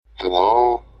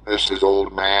Hello, this is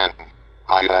Old Man.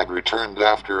 I have returned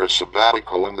after a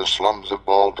sabbatical in the slums of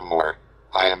Baltimore.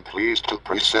 I am pleased to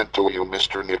present to you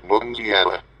Mr. Nick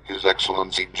Nunziata, His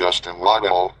Excellency Justin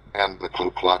Waddell, and the Ku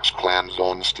Klux Klan's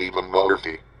own Stephen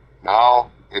Murphy.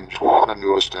 Now, enjoy the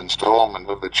newest installment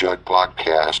of the Chud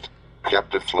Podcast,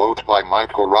 kept afloat by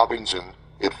Michael Robinson.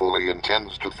 It fully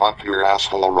intends to fuck your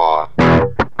asshole raw.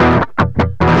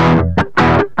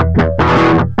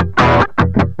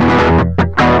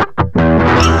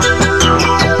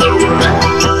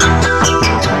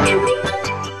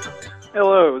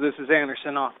 Hello, this is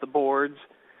Anderson off the boards,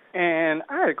 and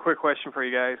I had a quick question for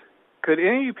you guys. Could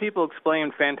any of you people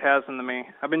explain Phantasm to me?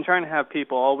 I've been trying to have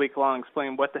people all week long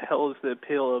explain what the hell is the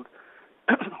appeal of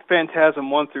Phantasm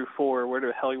 1 through 4, where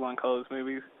the hell you want to call those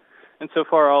movies. And so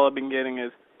far all I've been getting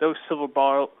is those silver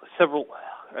balls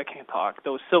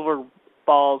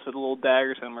with little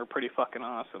daggers in them are pretty fucking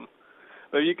awesome.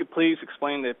 But if you could please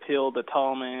explain the appeal of the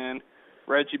Tall Man,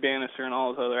 Reggie Bannister, and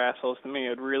all those other assholes to me,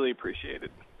 I'd really appreciate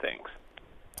it. Thanks.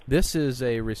 This is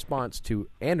a response to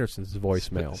Anderson's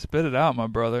voicemail. Spit it out, my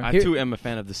brother. I too am a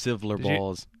fan of the silver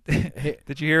balls.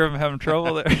 Did you hear him having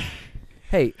trouble there?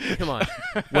 Hey, come on.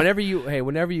 Whenever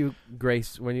you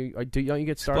Grace, when you don't you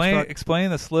get starstruck? Explain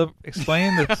the sliver.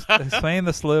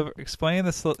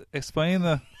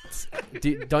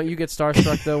 Don't you get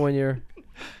starstruck though when you're?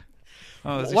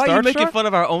 Oh, why are you making fun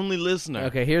of our only listener?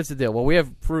 Okay, here's the deal. Well, we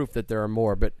have proof that there are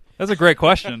more, but that's a great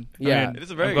question. Yeah, I mean, it is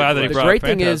a very I'm glad good that he the brought great up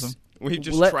thing Phantasm. is. We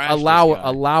just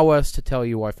allow us to tell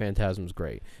you why Phantasm's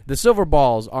great. The silver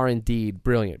balls are indeed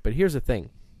brilliant, but here's the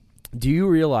thing. Do you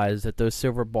realize that those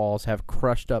silver balls have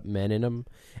crushed up men in them,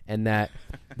 and that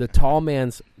the Tall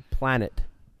Man's planet,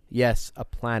 yes, a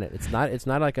planet. It's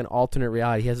not like an alternate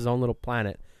reality. He has his own little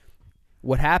planet.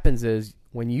 What happens is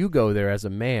when you go there as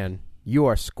a man, you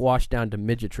are squashed down to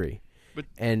midgetry. But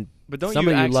some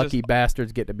of you lucky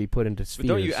bastards get to be put into spheres.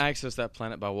 But don't you access that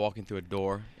planet by walking through a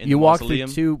door in you the walk mausoleum?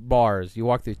 through two bars. You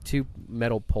walk through two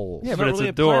metal poles. Yeah, It's but not it's really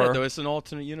a door. planet, though. It's an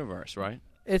alternate universe, right?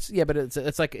 It's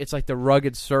like the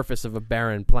rugged surface of a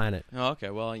barren planet. Oh, okay.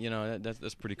 Well,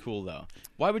 that's pretty cool, though.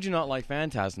 Why would you not like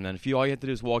Phantasm then? If all you have to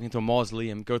do is walk into a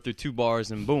mausoleum, go through two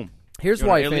bars, and boom. Here's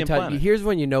why Phantasm. Here's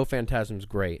when you know Phantasm's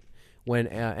great. When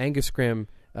Angus Scrimm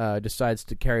decides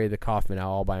to carry the coffin out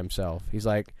all by himself. He's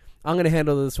like, I'm going to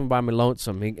handle this one by my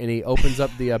lonesome. And he opens up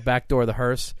the back door of the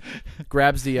hearse,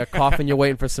 grabs the coffin. You're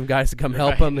waiting for some guys to come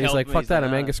help him. And he's like, fuck that.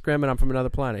 I'm Angus Scrimm, and I'm from another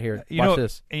planet. Here, watch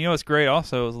this. And you know what's great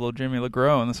also is little Jimmy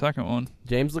LeGros in the second one.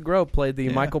 James LeGros played the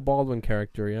Michael Baldwin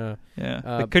character, yeah.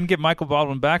 Yeah. They couldn't get Michael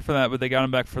Baldwin back for that, but they got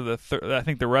him back for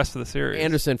the rest of the series.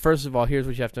 Anderson, first of all, here's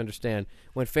what you have to understand.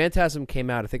 When Phantasm came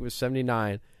out, I think it was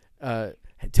 1979,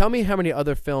 tell me how many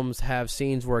other films have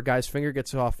scenes where a guy's finger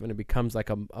gets off and it becomes like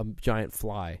a giant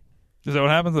fly. Is that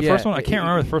what happens in the first one? I can't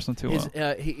remember the first one too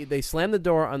well. They slam the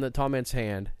door on the Tall Man's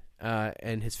hand,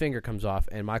 and his finger comes off,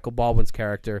 and Michael Baldwin's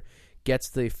character gets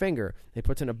the finger. He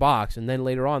puts it in a box, and then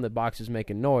later on the box is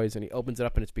making noise, and he opens it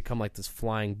up, and it's become like this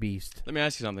flying beast. Let me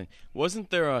ask you something. Wasn't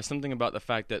there something about the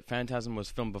fact that Phantasm was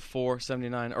filmed before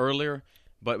 79 earlier,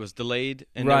 but it was delayed,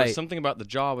 and there was something about the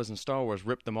Jawas in Star Wars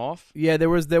ripped them off? Yeah, there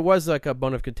was like a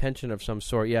bone of contention of some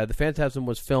sort. Yeah, the Phantasm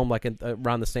was filmed like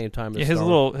around the same time as It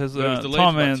was delayed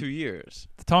Tall for Man, about 2 years.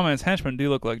 The Tall Man's henchmen do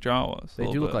look like Jawas.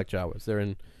 They do look like Jawas. They're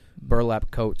in burlap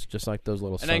coats, just like those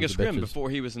little sons of bitches. And Angus Scrimm, before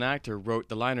he was an actor, wrote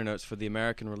the liner notes for the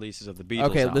American releases of the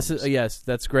Beatles Okay, albums. yes,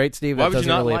 that's great, Steve. Why that would you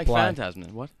not really like apply. Phantasm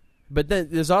then? What? But then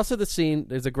there's also the scene.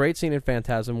 There's a great scene in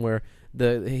Phantasm where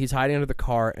he's hiding under the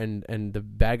car, and the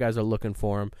bad guys are looking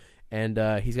for him. And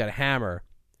he's got a hammer,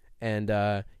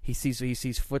 and he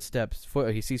sees footsteps.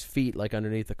 He sees feet like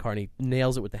underneath the car, and he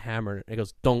nails it with the hammer. And it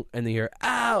goes donk, and then you hear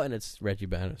ow, and it's Reggie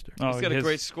Bannister. He's got a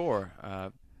great score.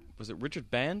 Was it Richard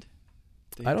Band?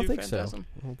 I don't think so.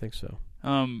 I don't think so. It's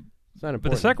not important.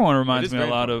 But the second one reminds me a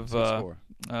lot important.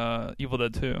 of Evil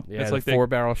Dead 2. Yeah, it's the like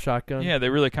 4-barrel shotgun. Yeah, they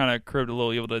really kind of cribbed a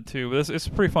little Evil Dead 2. But it's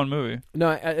a pretty fun movie. No,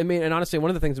 I mean, and honestly, one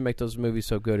of the things that make those movies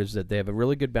so good is that they have a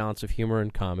really good balance of humor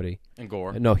and comedy. And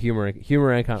gore. No, humor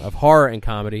and of horror and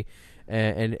comedy.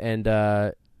 And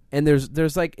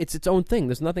there's like, it's its own thing.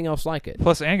 There's nothing else like it.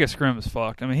 Plus, Angus Scrimm is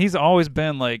fucked. I mean, he's always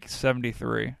been like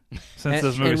 73 since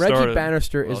this movie started. And Reggie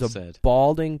Bannister is a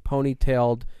balding,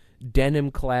 ponytailed,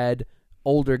 denim-clad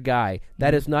older guy.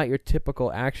 That is not your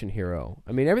typical action hero.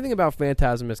 I mean, everything about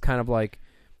Phantasm is kind of like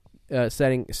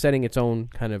setting its own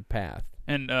kind of path.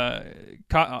 And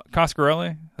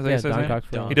Coscarelli, as I say his name?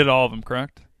 Coscarelli. He did all of them,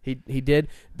 correct? He did.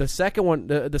 The second one,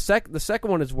 the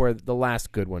second one is where the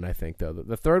last good one, I think, though.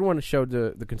 The third one showed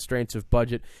the constraints of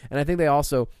budget, and I think they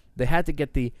had to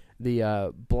get the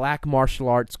the black martial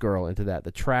arts girl into that,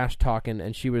 the trash talking,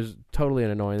 and she was totally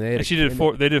annoying. They did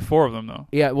 4 of them though.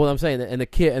 Yeah, well, I'm saying, and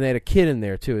they had a kid in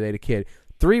there too. They had a kid.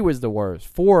 3 was the worst.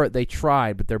 4, they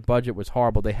tried, but their budget was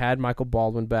horrible. They had Michael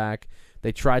Baldwin back.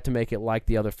 They tried to make it like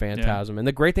the other Phantasm. And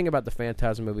the great thing about the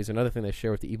Phantasm movies, another thing they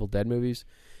share with the Evil Dead movies,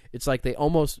 it's like they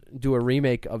almost do a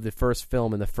remake of the first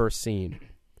film in the first scene.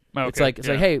 Okay, it's like,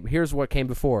 hey, here's what came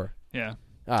before. Yeah.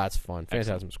 It's fun.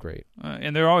 Phantasm's great.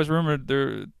 And they're always rumored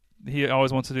he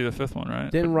always wants to do the 5th one,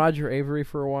 right? Didn't Roger Avery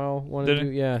for a while want to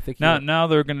do? Yeah, I think now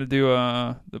they're going to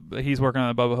do he's working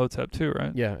on the Bubba Hotep too,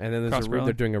 right? Yeah, and then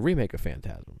they're doing a remake of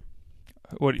Phantasm.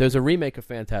 There's a remake of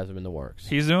Phantasm in the works.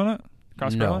 He's doing it?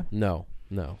 No.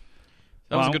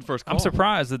 That was a good first call. I'm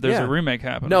surprised that there's a remake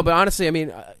happening. No, but honestly, I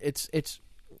mean, it's.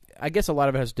 I guess a lot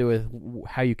of it has to do with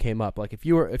how you came up. Like if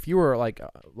you were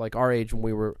like our age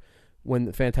when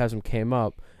the Phantasm came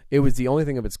up, it was the only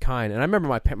thing of its kind. And I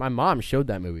remember my mom showed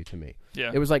that movie to me. Yeah,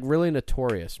 it was like really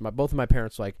notorious. Both of my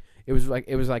parents it was like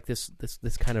this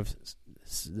kind of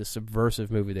this subversive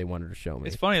movie they wanted to show me.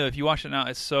 It's funny though, if you watch it now,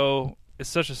 it's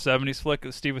such a 70s flick.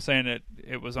 Steve was saying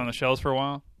it was on the shelves for a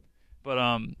while, but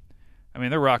I mean,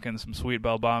 they're rocking some sweet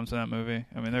bell bottoms in that movie.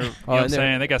 I mean, they're you know what I'm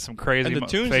saying, they got some crazy and the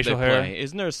tunes facial they hair. Play,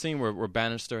 isn't there a scene where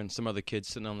Bannister and some other kids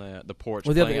sitting on the porch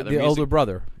well, playing the older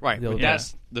brother, right? But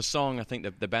that's the song I think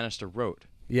that the Bannister wrote.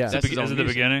 Yeah, is it the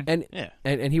beginning?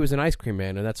 And he was an ice cream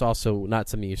man, and that's also not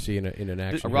something you see in an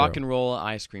action. A rock and roll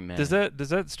ice cream man. Does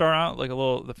that start out like a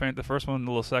little the first one, a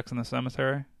little Sex in the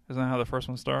Cemetery? Isn't that how the first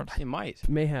one starts? It might.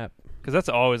 Mayhap. Because that's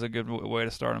always a good way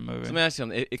to start a movie. So let me ask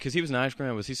you, because he was an ice cream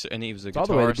man, and he was a guitarist. All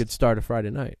the way to good start of Friday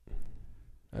night.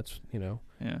 That's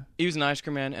Yeah. He was an ice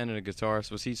cream man and a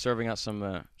guitarist. Was he serving out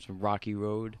some Rocky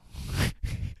Road?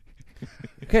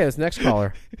 Okay, this next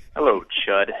caller. Hello,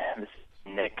 Chud. This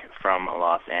is Nick from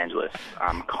Los Angeles.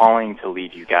 I'm calling to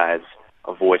leave you guys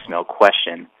a voicemail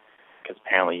question because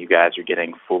apparently you guys are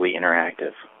getting fully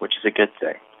interactive, which is a good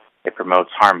thing. It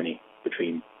promotes harmony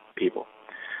between people.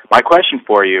 My question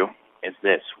for you is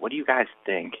this. What do you guys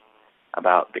think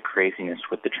about the craziness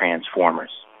with the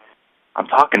Transformers? I'm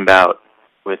talking about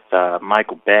with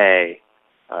Michael Bay,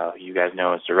 who you guys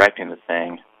know is directing the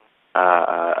thing,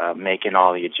 making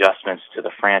all the adjustments to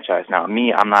the franchise. Now,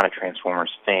 me, I'm not a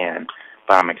Transformers fan,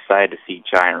 but I'm excited to see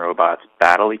giant robots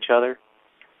battle each other.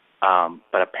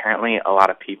 But apparently a lot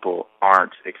of people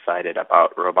aren't excited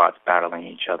about robots battling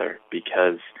each other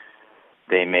because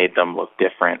they made them look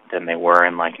different than they were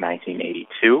in, like,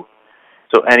 1982.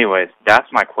 So anyways, that's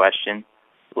my question.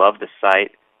 Love the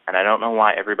site. And I don't know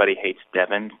why everybody hates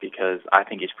Devin because I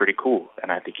think he's pretty cool,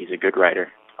 and I think he's a good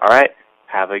writer. All right?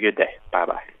 Have a good day.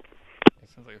 Bye-bye.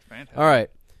 Sounds like a fantastic. All right.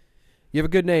 You have a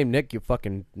good name, Nick. You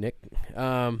fucking Nick.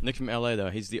 Nick from L.A., though.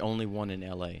 He's the only one in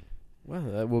L.A. Well,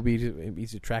 that will be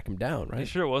easy to track him down, right? You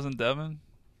sure it wasn't Devin?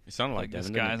 It sounded like this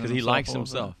Devin, guy because he likes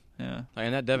himself. Yeah.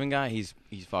 And that Devin guy, he's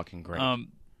fucking great. I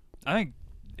think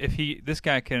if he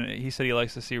said he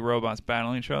likes to see robots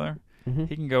battling each other. Mm-hmm.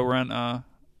 He can go run. I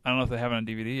don't know if they have it on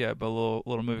DVD yet, but a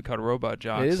little movie called Robot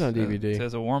Jocks. It is on DVD. It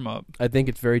says a warm up. I think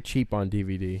it's very cheap on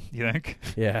DVD. You think?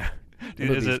 Yeah.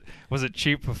 Dude, was it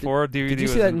cheap before DVD? Did you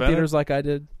was see that invented? in theaters like I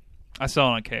did? I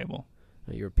saw it on cable.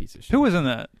 Oh, you're a piece of shit. Who was in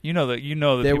that? You know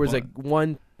that. There was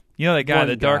one. You know that guy, one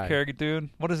the dark haired dude.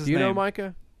 What is his name? Do you name? know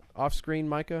Micah? Off screen,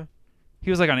 Micah. He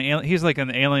was like he's like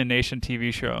an Alien Nation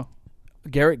TV show.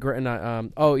 Garrett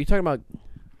Grant. Oh, you talking about?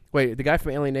 Wait, the guy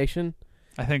from Alien Nation?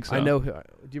 I think so. I know. Do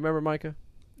you remember Micah?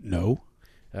 No.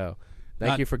 Oh,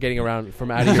 thank you for getting around from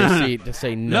out of your seat to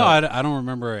say no. No, I don't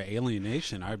remember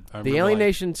Alienation. The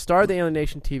Alienation star of the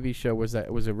Alienation TV show was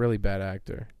a really bad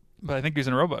actor. But I think he's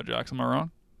in Robot Jocks. Am I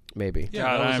wrong? Maybe.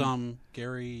 Yeah, that was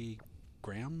Gary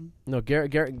Graham. No,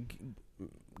 Garrett.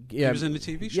 Yeah, he was in the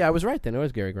TV show. Yeah, I was right then. It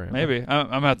was Gary Graham. Maybe.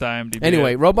 I'm at the IMDb.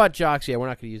 Anyway, Robot Jocks. Yeah, we're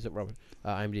not going to use it.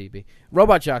 IMDb.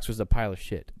 Robot Jocks was a pile of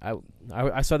shit.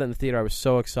 I saw that in the theater. I was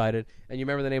so excited. And you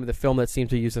remember the name of the film that seemed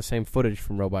to use the same footage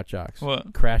from Robot Jocks?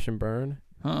 What? Crash and Burn.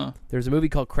 Huh. There's a movie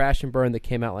called Crash and Burn that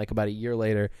came out like about a year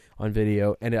later on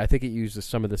video, and I think it uses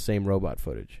some of the same robot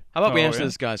footage. How about we answer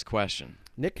this guy's question?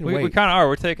 Nick can wait. We kind of are.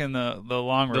 We're taking the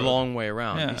long road. The long way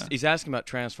around. Yeah. He's asking about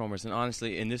Transformers, and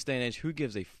honestly, in this day and age, who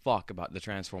gives a fuck about the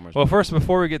Transformers? Well, first,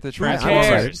 before we get to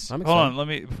Transformers, I'm excited. Hold on.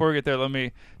 Before we get there, let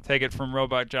me take it from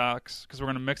Robot Jocks because we're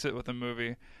going to mix it with the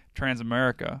movie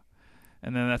Transamerica,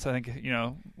 and then that's I think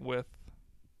with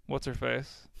what's her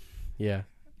face. Yeah.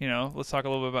 Let's talk a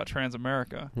little bit about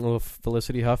Transamerica. A little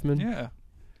Felicity Huffman. Yeah.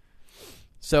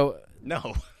 So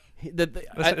no.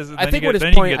 I think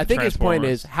his point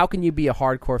is, how can you be a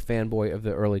hardcore fanboy of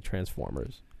the early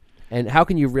Transformers? And how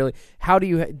can you really? How do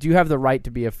you have the right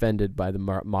to be offended by the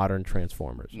modern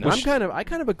Transformers? No. I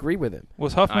kind of agree with him.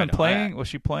 Was Huffman playing? Was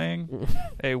she playing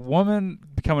a woman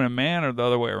becoming a man, or the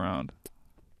other way around?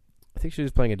 I think she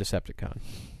was playing a Decepticon.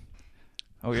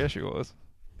 Oh yeah, she was.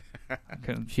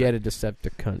 She had a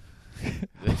Decepticon.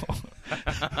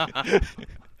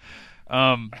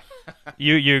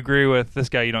 You agree with this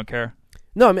guy? You don't care?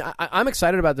 No, I mean I'm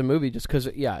excited about the movie just because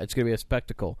it's going to be a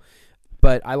spectacle.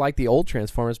 But I like the old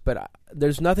Transformers. But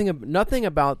there's nothing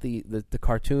about the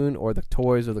cartoon or the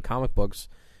toys or the comic books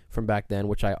from back then,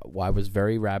 which I was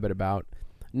very rabid about.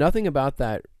 Nothing about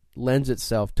that lends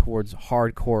itself towards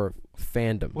hardcore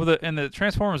fandom. Well, the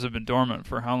Transformers have been dormant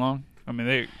for how long? I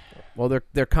mean,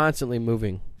 they're constantly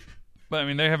moving. But I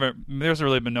mean, they haven't. There's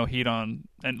really been no heat on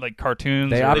and like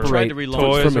cartoons. They or operate to relaunch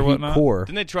toys from or a heat whatnot. core.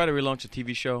 Didn't they try to relaunch a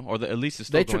TV show, or at least it's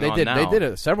still going on did. now? They did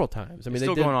it several times. I mean, It's they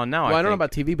still did, going on now. Well, I don't know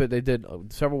think. about TV, but they did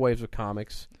several waves of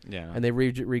comics. Yeah, And they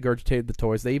regurgitated the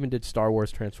toys. They even did Star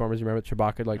Wars Transformers. You remember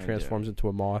Chewbacca transforms into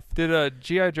a moth? Did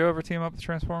G.I. Joe ever team up with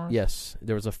Transformers? Yes,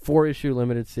 there was a 4-issue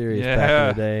limited series back in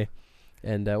the day,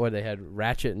 and they had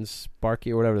Ratchet and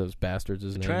Sparky or whatever those bastards'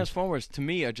 names. Transformers to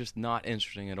me are just not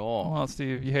interesting at all. Well,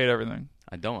 Steve, you hate everything.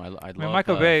 I don't. I mean, love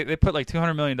Michael Bay. They put like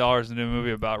 $200 million into a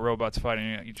movie about robots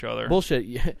fighting each other.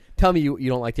 Bullshit. Tell me you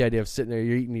don't like the idea of sitting there,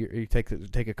 you're eating, you take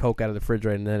a Coke out of the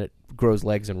refrigerator, and then it grows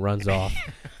legs and runs off.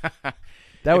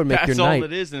 That would make your night. That's all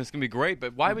it is, and it's going to be great.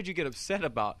 But why would you get upset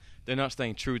about they're not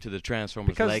staying true to the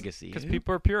Transformers legacy? Because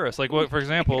people are purists. Like, for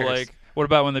example, like what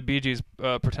about when the Bee Gees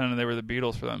pretended they were the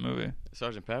Beatles for that movie?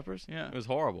 Sgt. Pepper's? Yeah. It was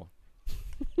horrible.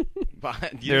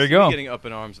 But there you go. Getting up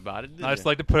in arms about it. I just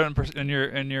like to put it in your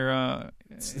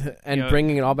and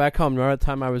bringing it all back home. Remember the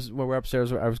time when we were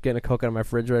upstairs, I was getting a Coke out of my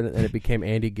refrigerator, and it became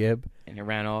Andy Gibb. And he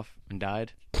ran off and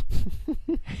died.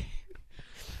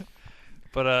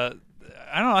 But I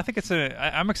don't know. I think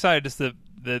I'm excited just that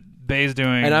Bay's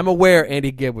doing. And I'm aware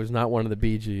Andy Gibb was not one of the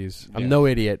Bee Gees. I'm no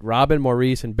idiot. Robin,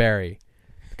 Maurice, and Barry,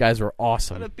 the guys were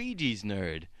awesome. What a Bee Gees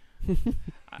nerd.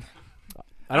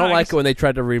 I don't like it when they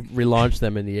tried to relaunch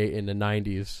them in the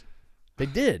 90s. They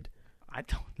did.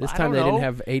 This time they didn't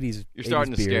have 80s. You're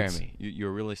starting to beards. scare me.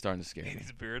 You're really starting to scare me.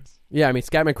 80s beards. Yeah, I mean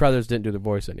Scatman Crothers didn't do the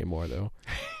voice anymore though.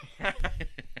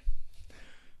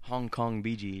 Hong Kong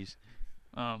Bee Gees.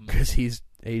 Because he's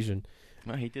Asian.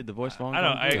 Well, he did the voice for Hong I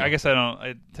Kong. don't. I guess I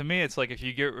don't. To me, it's like if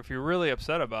you're really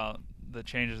upset about the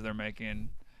changes they're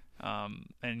making,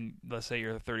 and let's say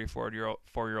you're a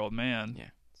 34-year-old man. Yeah.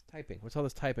 Typing. What's all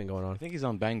this typing going on? I think he's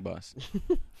on Bang Bus.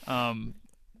 I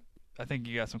think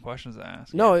you got some questions to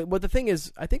ask. No, but the thing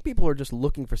is, I think people are just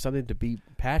looking for something to be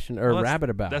passionate or rabid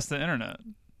about. That's the internet,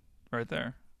 right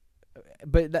there.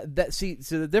 But so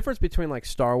the difference between like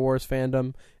Star Wars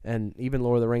fandom and even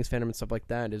Lord of the Rings fandom and stuff like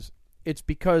that is it's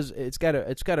because it's got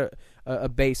a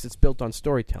base that's built on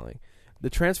storytelling. The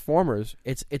Transformers,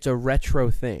 it's a retro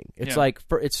thing. It's like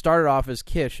it started off as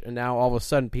Kish, and now all of a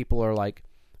sudden people are like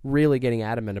really getting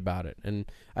adamant about it. And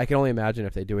I can only imagine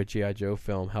if they do a G.I. Joe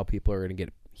film, how people are going to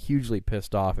get hugely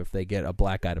pissed off if they get a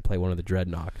black guy to play one of the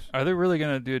Dreadnoks. Are they really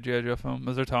going to do a G.I. Joe film?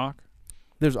 Is there talk?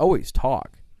 There's always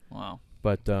talk. Wow.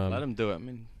 But let them do it. I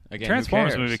mean, again,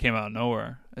 Transformers movie came out of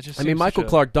nowhere. It just Michael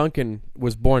Clark Duncan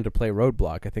was born to play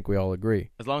Roadblock. I think we all agree.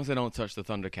 As long as they don't touch the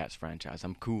Thundercats franchise,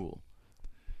 I'm cool.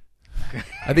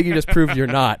 I think you just proved you're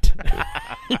not.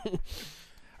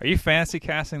 Are you fancy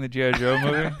casting the G.I. Joe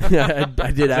movie? Yeah,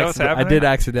 I did. I did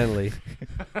accidentally.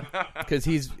 Because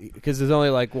there's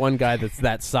only like one guy that's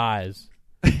that size.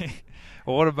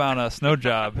 Well, what about Snow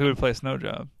Job? Who would play Snow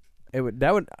Job? You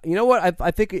know what? I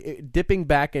think dipping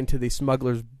back into the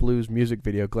Smuggler's Blues music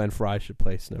video, Glenn Frey should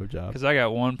play Snow Job. Because I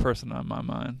got one person on my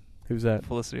mind. Who's that?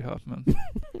 Felicity Huffman.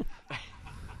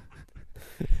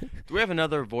 Do we have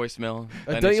another voicemail?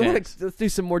 Don't you want to? Let's do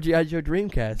some more G.I. Joe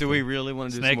Dreamcast. Do we really want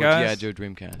to do Snake some more Eyes? G.I. Joe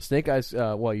Dreamcast? Snake Eyes.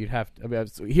 Well, you'd have to. I mean,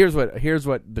 here's what.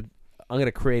 I'm going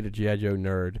to create a G.I. Joe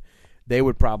nerd. They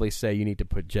would probably say you need to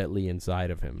put Jet Li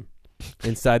inside of him,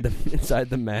 inside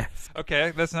the mask.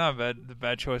 Okay, that's not a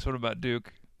bad choice. What about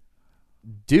Duke?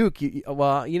 Duke.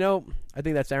 I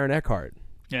think that's Aaron Eckhart.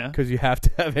 Yeah. Because you have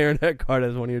to have Aaron Eckhart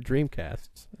as one of your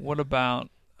Dreamcasts. What about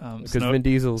because Vin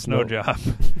Diesel's Snow Job?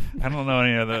 I don't know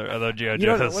any other G.I.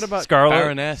 Joes. What about Scarlet?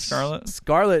 Baroness?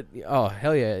 Scarlet. Oh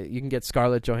hell yeah! You can get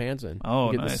Scarlett Johansson.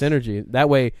 Oh, you get nice. the synergy. That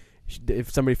way,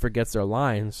 if somebody forgets their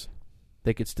lines,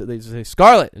 they could still say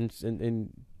Scarlett,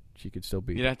 and she could still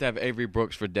be. You'd have to have Avery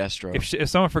Brooks for Destro. If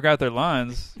someone forgot their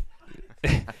lines,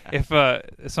 if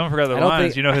someone forgot their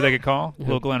lines, you know who they could call?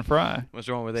 Little Glenn Frey. What's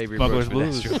wrong with Avery Smuggler's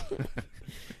Brooks for Blues. Destro?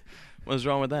 What's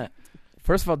wrong with that?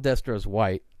 First of all, Destro's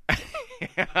white.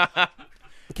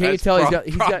 Can't you tell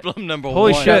he's got problem number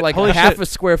Holy one. shit. got like Holy half shit. a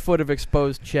square foot of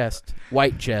exposed chest,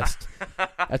 white chest.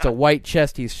 That's a white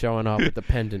chest he's showing off with the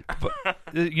pendant.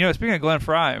 Speaking of Glenn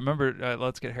Fry, remember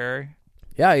Let's Get Harry?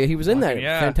 Yeah, he was in that.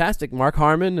 Yeah. Fantastic. Mark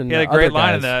Harmon and He had a other great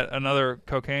line guys. in that, another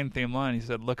cocaine-themed line. He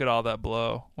said, "Look at all that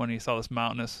blow." When he saw this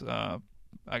mountainous, a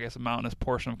mountainous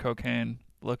portion of cocaine.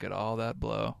 Look at all that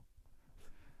blow.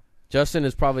 Justin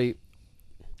is probably.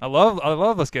 I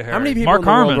love Let's Get Harry. How many people Mark in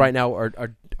the Harmon world right now are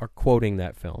quoting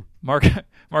that film? Mark Harmon.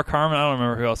 I don't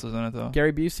remember who else is in it though.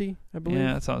 Gary Busey, I believe.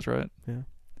 Yeah, that sounds right. Yeah.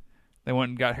 They went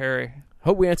and got Harry.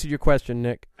 Hope we answered your question,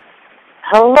 Nick.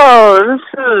 Hello, this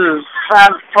is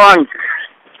Fab Funk.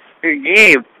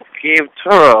 Gabe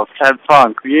Toro, Fab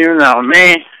Funk. You know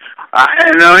me.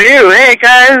 I know you. Hey,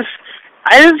 guys.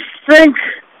 I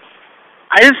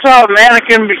just saw a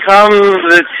mannequin become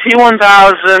the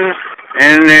T-1000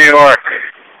 in New York.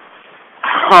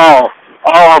 Oh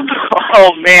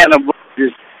man, a blood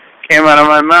just came out of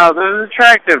my mouth. It was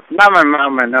attractive. Not my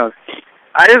mouth, my nose.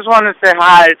 I just want to say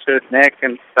hi to Nick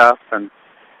and stuff, and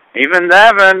even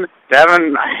Devin.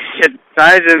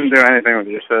 I didn't do anything with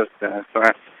your sister. So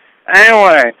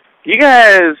anyway, you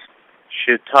guys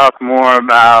should talk more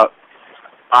about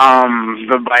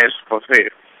the bicycle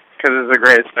thief, because it's the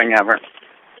greatest thing ever,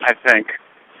 I think.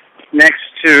 Next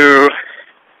to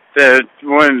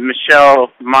when Michelle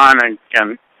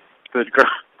Monaghan, the girl.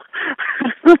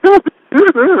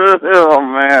 Oh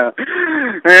man.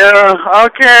 Yeah.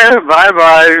 Okay. Bye.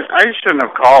 I shouldn't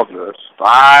have called this.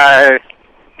 Bye.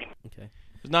 Okay.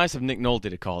 It was nice of Nick Nolte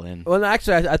to call in. Well,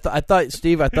 actually, I thought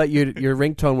Steve, your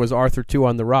ringtone was Arthur 2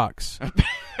 on the Rocks.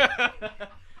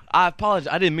 I apologize.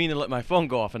 I didn't mean to let my phone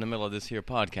go off in the middle of this here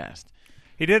podcast.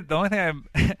 He did. The only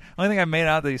thing I made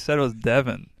out that he said was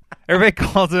Devin. Everybody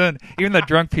calls in, even the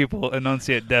drunk people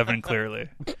enunciate Devin clearly.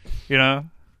 You know.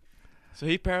 So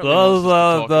he apparently knows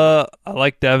what to talk I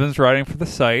like Devin's writing for the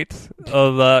site.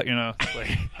 I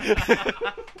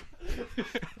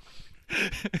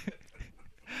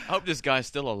hope this guy's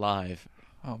still alive.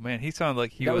 Oh man, he sounded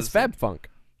like That was Fab Funk.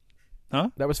 Huh?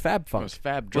 That was Fab It Funk. was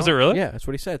Fab drunk. Was it really? Yeah, that's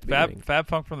what he said at the beginning. Fab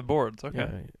Funk from the boards. Okay.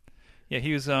 Yeah,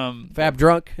 he was Fab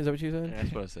Drunk, is that what you said? Yeah,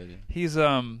 that's what I said. Yeah. He's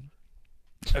a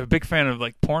big fan of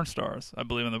like porn stars. I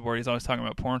believe on the board. He's always talking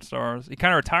about porn stars. He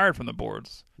kind of retired from the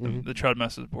boards, the Chud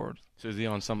Messes boards. So is he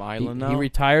on some island now? He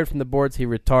retired from the boards. He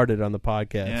retarded on the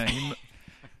podcast. Yeah.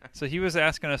 So he was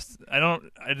asking us. I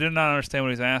did not understand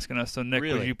what he's asking us. So Nick,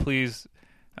 Really? would you please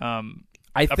I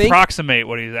think approximate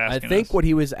what he's asking? I think us? what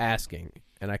he was asking,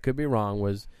 and I could be wrong,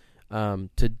 was to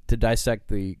dissect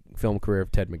the film career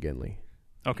of Ted McGinley.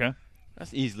 Okay.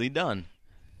 That's easily done.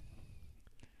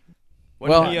 I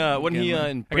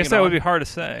guess that would be hard to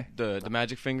say. The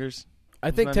Magic Fingers.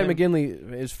 I think Ted name?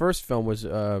 McGinley, his first film was,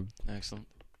 Excellent.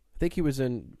 I think he was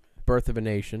in Birth of a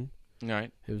Nation. All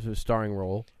right. It was a starring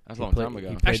role. That's a long time ago.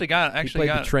 He played Actually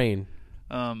got the train,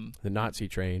 the Nazi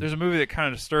train. There's a movie that kind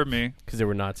of disturbed me because there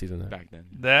were Nazis in that. Back then.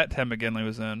 that Ted McGinley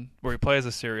was in, where he plays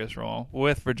a serious role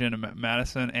with Virginia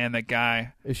Madison and that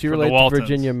guy. Is she from the related to Waltons.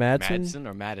 Virginia Madsen? Madison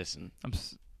or Madison?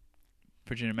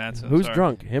 Virginia Madsen. Who's sorry.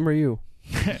 drunk, him or you?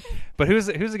 But who's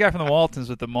the guy from the Waltons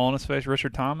with the mole in his face?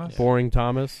 Richard Thomas. Boring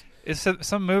Thomas. It's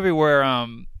some movie where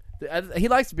He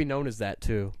likes to be known as that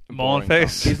too. mole in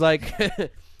face. He's like,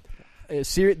 who's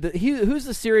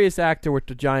the serious actor with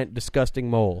the giant, disgusting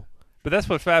mole? But that's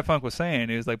what Fab Funk was saying.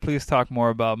 He was like, "Please talk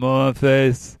more about mole in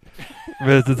face."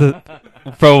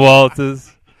 From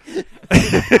Waltons.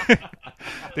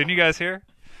 Didn't you guys hear?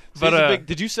 But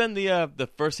did you send the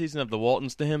first season of The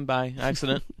Waltons to him by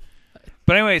accident?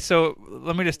 But anyway, so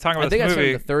let me just talk about I think this I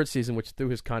movie. sent the third season, which threw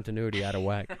his continuity out of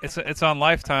whack. It's on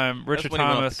Lifetime. Richard That's when he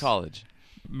went off Thomas, to college.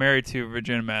 married to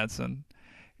Virginia Madsen.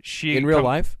 She In real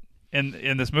life?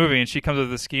 in this movie, and she comes up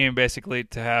with a scheme basically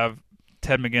to have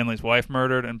Ted McGinley's wife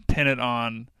murdered and pin it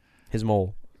on His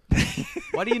mole.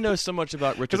 Why do you know so much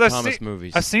about Richard 'Cause Thomas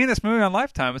movies? I've seen this movie on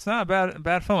Lifetime. It's not a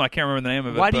bad film. I can't remember the name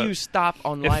of it. Why do but you stop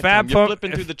on if Lifetime? Fab You're Funk,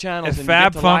 flipping through the channels if and Fab you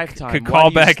get to Funk Lifetime. could Why call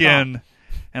do you back stop? in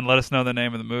and let us know the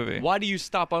name of the movie. Why do you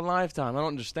stop on Lifetime? I don't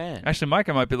understand. Actually,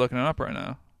 Micah might be looking it up right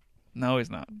now. No, he's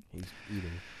not. He's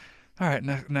eating. All right,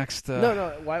 next.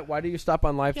 No. Why do you stop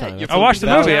on Lifetime? you're I watched the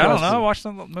That was movie. the I don't question. know. I watched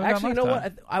the movie Actually, on you know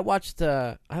Lifetime. what? I watched.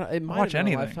 It might watch have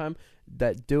been anything. on Lifetime.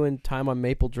 That doing Time on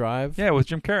Maple Drive. Yeah, with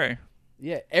Jim Carrey.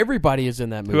 Yeah, everybody is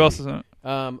in that movie. Who else is in it?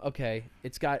 Okay,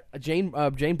 it's got Jane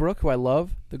Brooke, who I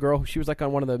love. The girl, she was like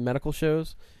on one of the medical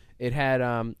shows. It had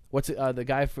the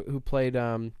guy who played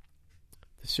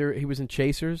he was in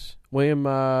Chasers. William.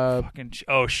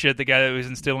 Oh shit! The guy that was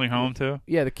in Stealing Home too.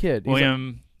 Yeah, the kid. He's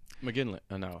William. McGinley.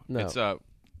 No. No. It's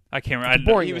I can't remember.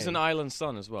 boring he was name. in Island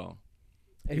Son as well.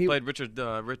 And He played Richard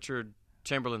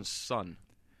Chamberlain's son.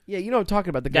 Yeah, you know what I'm talking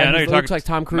about. The guy I know who you're looks talking- like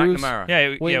Tom Cruise.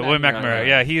 McNamara. William McNamara.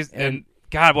 Yeah, he's and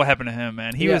God, what happened to him,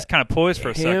 man? He was kind of poised for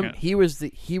a second. He was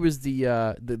the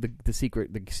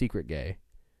secret gay.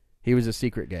 He was a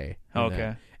secret gay.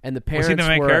 Okay. And the parents was he the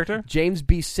main character? James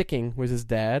B. Sicking was his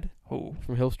dad Ooh.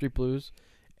 from Hill Street Blues,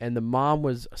 and the mom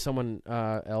was someone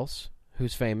else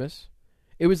who's famous.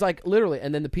 It was like literally,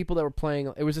 and then the people that were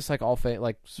playing, it was just like all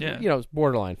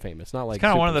borderline famous, not like it's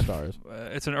kind of one of the stars.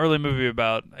 It's an early movie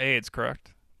about AIDS,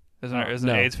 correct? Isn't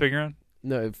no. AIDS figuring?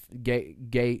 No,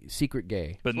 secret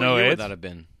gay. But What no year AIDS. would that have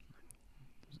been?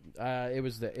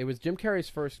 It was Jim Carrey's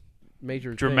first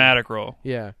major Dramatic thing. role.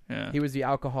 Yeah, Yeah. he was the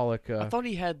alcoholic. I thought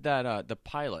he had that the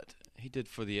pilot he did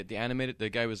for the animated. The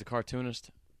guy was a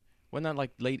cartoonist. Wasn't that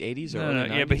like late 80s or early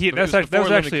 90s? Yeah, but it was before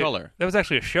Living Color. that was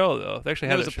actually a show though. They actually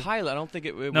No, had it was a pilot. I don't think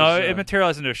it was. No, it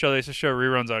materialized into a show. They used to show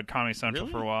reruns on Comedy Central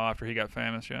Really? for a while after he got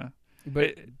famous. Yeah,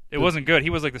 but it wasn't good. He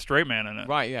was like the straight man in it.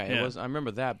 Right, yeah, it was. I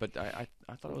remember that, but I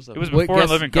thought it was. It was before guess,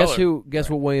 Living guess Color. Guess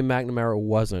what William McNamara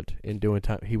wasn't in doing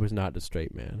time. He was not the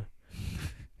straight man.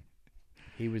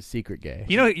 He was secret gay.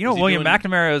 You know, Was he William doing-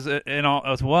 McNamara was in all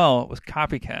as well was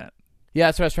Copycat. Yeah,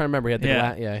 that's what I was trying to remember. He had the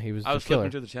Yeah. he was I was the killer.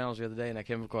 flipping through the channels the other day, and I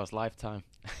came across Lifetime.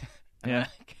 Yeah,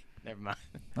 Never mind.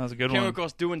 that was a good Came one.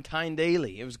 across Doing Time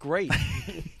Daily. It was great.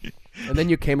 And then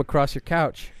you came across your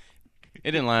couch.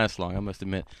 It didn't last long, I must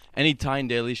admit. Any Time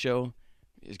Daily show,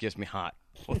 it gets me hot.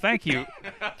 Well, thank you.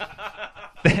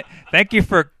 Thank you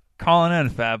for calling in,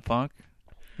 Fab Punk.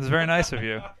 It was very nice of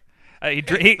you.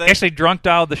 He actually drunk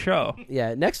dialed the show.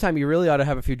 Yeah, next time you really ought to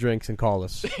have a few drinks and call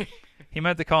us. He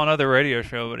meant to call another radio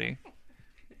show, but he.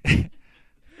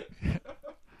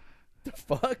 The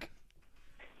fuck?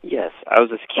 Yes, I was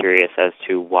just curious as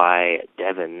to why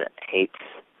Devin hates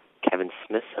Kevin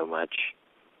Smith so much,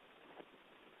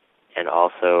 and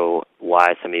also why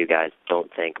some of you guys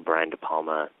don't think Brian De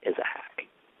Palma is a hack.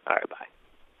 All right, bye.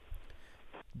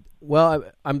 Well,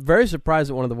 I'm very surprised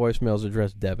that one of the voicemails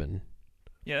addressed Devin.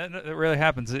 Yeah, that really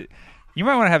happens. You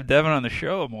might want to have Devin on the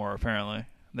show more, apparently.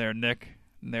 Nick.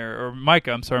 Or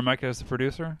Micah. I'm sorry, Micah is the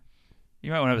producer.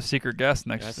 You might want to have a secret guest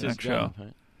next show. Job,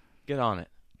 right? Get on it.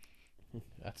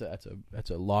 That's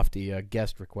a lofty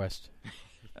guest request.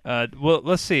 Well,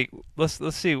 let's see. Let's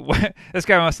see. This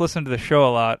guy must listen to the show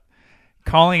a lot.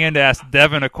 Calling in to ask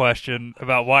Devin a question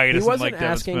about why he doesn't like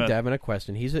Devin Smith. He wasn't asking Devin a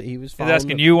question. He was He's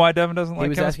asking you why Devin doesn't like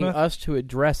Kevin Smith? He was asking us to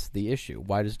address the issue.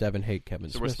 Why does Devin hate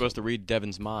Kevin Smith? So we're supposed to read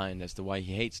Devin's mind as to why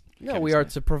he hates Kevin we are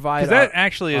Smith. to provide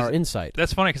our insight.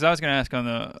 That's funny because I was going to ask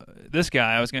on this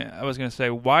guy. I was going to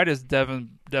say, why does Devin's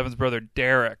brother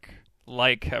Derek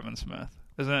like Kevin Smith?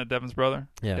 Isn't it Devin's brother?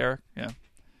 Yeah. Derek? Yeah.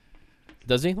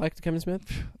 Does he like Kevin Smith?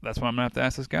 That's why I'm going to have to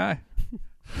ask this guy.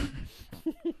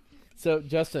 So,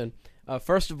 Justin,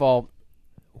 first of all,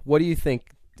 why do you think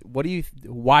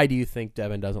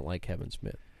Devin doesn't like Kevin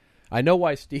Smith? I know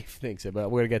why Steve thinks it,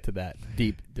 but we're going to get to that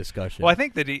deep discussion. Well, I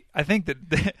think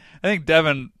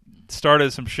Devin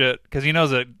started some shit because he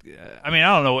knows that. I mean,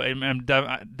 I don't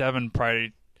know. Devin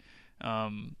probably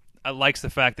likes the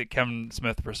fact that Kevin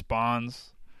Smith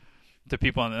responds to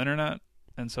people on the internet,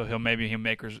 and so he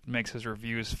makes his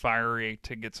reviews fiery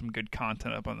to get some good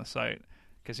content up on the site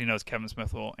because he knows Kevin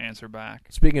Smith will answer back.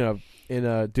 Speaking of,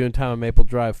 doing time on Maple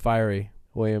Drive, fiery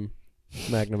William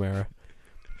McNamara.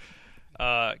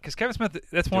 Because Kevin Smith,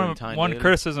 that's one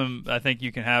criticism I think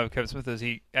you can have of Kevin Smith is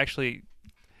he actually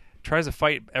tries to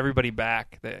fight everybody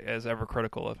back that is ever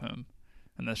critical of him,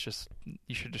 and that's just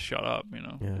you should just shut up,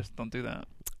 Yeah. Just don't do that.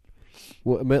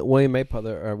 William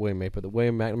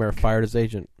McNamara fired his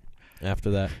agent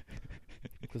after that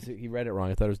because he read it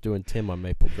wrong. I thought it was doing Tim on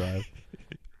Maple Drive.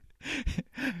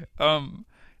 Are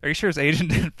you sure his agent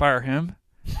didn't fire him?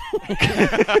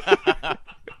 I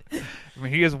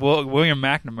mean, he is William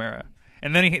McNamara,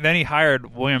 and then he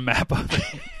hired William Mappa.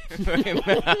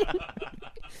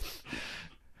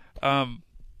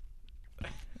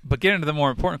 But getting to the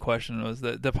more important question was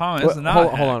that De Palma is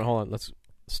not. Hold on.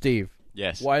 Steve.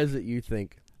 Yes. Why is it you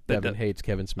think Devin hates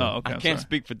Kevin Smith? Oh, okay. I can't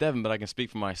speak for Devin, but I can speak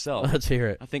for myself. Let's hear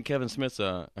it. I think Kevin Smith's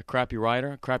a crappy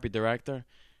writer, a crappy director.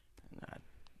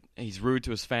 He's rude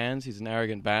to his fans. He's an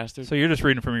arrogant bastard. So you're just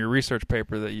reading from your research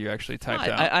paper that you actually typed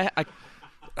out. I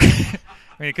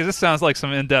I mean, because this sounds like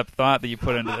some in-depth thought that you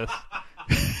put into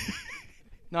this.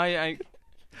 No,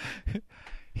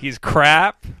 He's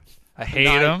crap. I hate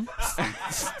him.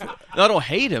 No, I don't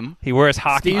hate him. He wears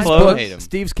hockey Steve's clothes. book,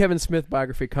 Steve's Kevin Smith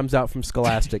biography comes out from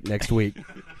Scholastic next week.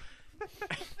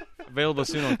 Available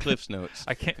soon on Cliff's Notes.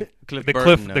 I can't. Cliff The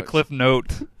Burton Cliff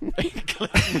Notes. Note.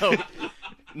 Cliff Note.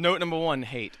 Note number 1: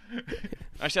 hate.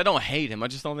 Actually, I don't hate him. I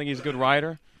just don't think he's a good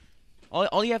writer.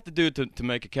 All you have to do to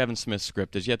make a Kevin Smith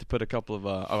script is you have to put a couple of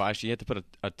you have to put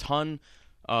a ton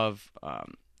of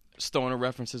stoner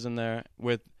references in there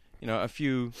with a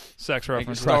few sex like,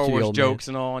 references, Star Wars old jokes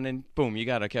and all, and then boom, you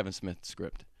got a Kevin Smith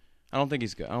script. I don't think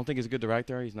he's good. I don't think he's a good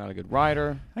director. He's not a good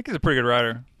writer. I think he's a pretty good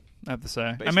writer. I have to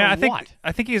say. Based I mean, on I think what?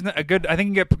 I think he's a good. I think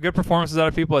he can get good performances out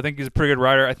of people. I think he's a pretty good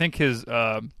writer. I think his.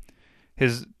 I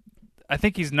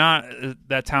think he's not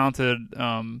that talented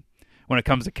when it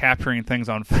comes to capturing things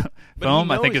on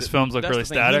film. I think his films look really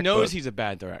static. He knows he's a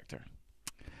bad director.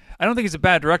 I don't think he's a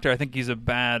bad director. I think he's a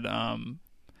bad.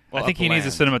 I think he needs a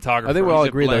cinematographer. I think we all He's a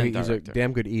agree that bland he's director. a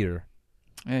damn good eater.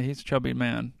 Yeah, he's a chubby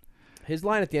man. His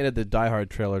line at the end of the Die Hard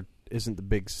trailer isn't the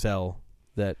big sell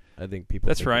that I think people.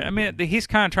 That's think right. it I would mean, be. he's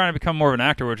kind of trying to become more of an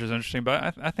actor, which is interesting.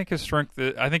 But I think his strength.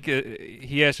 I think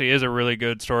he actually is a really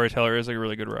good storyteller. Is a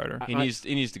really good writer. He needs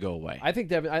to go away. I think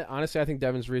Devin. Honestly, I think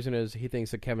Devin's reason is he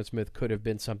thinks that Kevin Smith could have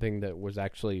been something that was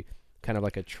actually kind of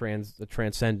like a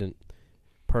transcendent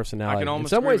personality. I can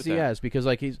almost in some agree ways with he that. has, because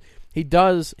like he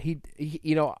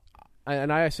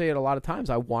and I say it a lot of times.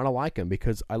 I want to like him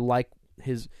because I like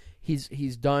his. He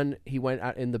went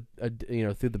out in the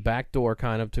through the back door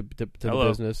kind of to the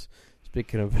business.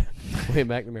 Speaking of William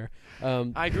McNamara,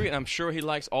 I agree, and I'm sure he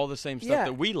likes all the same stuff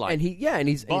that we like. and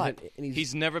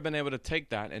he's never been able to take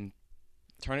that and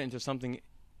turn it into something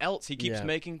else. He keeps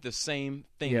making the same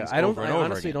things over and over I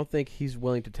honestly again. don't think he's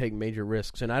willing to take major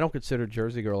risks, and I don't consider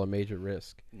Jersey Girl a major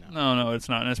risk. No, it's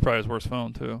not. And it's probably his worst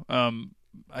film too.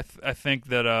 I think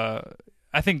that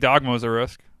I think Dogma is a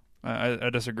risk. I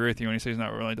disagree with you when he says he's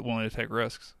not really willing to take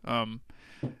risks.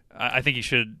 I think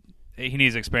he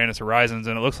needs to expand his horizons,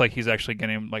 and it looks like he's actually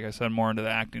getting, like I said, more into the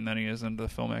acting than he is into the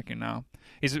filmmaking now.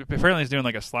 He's doing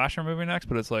like a slasher movie next,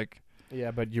 but it's like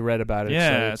but you read about it.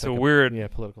 Yeah, so it's like a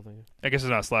weird political thing. I guess it's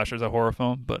not a slasher; it's a horror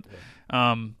film. But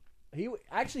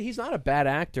he's not a bad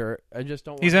actor. I just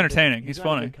don't. He's entertaining. He's not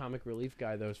funny. A good comic relief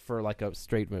guy though for like a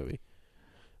straight movie.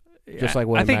 Yeah, Just like I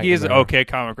William think he is McNamara. okay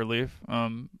comic relief.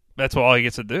 That's all he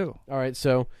gets to do. All right,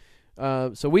 so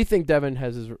we think Devin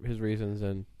has his reasons,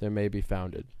 and they may be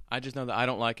founded. I just know that I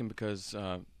don't like him because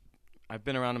I've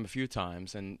been around him a few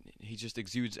times, and he just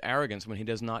exudes arrogance when he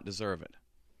does not deserve it.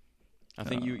 I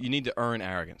think you need to earn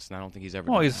arrogance, and I don't think he's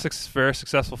ever Well, done he's that. a very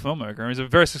successful filmmaker. He's a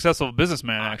very successful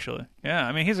businessman, actually. Yeah,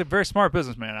 I mean, he's a very smart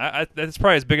businessman. That's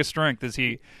probably his biggest strength is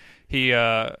he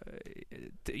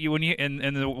when you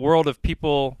in the world of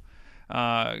people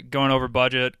going over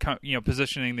budget,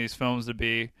 positioning these films to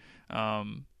be,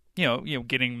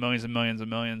 getting millions and millions and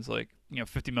millions, like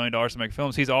 $50 million to make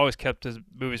films. He's always kept his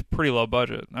movies pretty low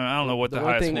budget. I don't know what the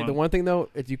highest one. The one thing though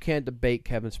is you can't debate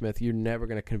Kevin Smith. You're never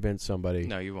going to convince somebody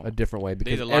a different way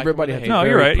because everybody has no.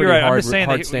 You're right. You're right. I'm just saying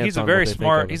that he's a very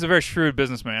smart. He's a very shrewd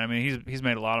businessman. I mean, he's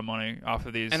made a lot of money off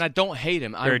of these. And I don't hate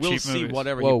him. I will see movies.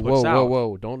 whatever he puts out.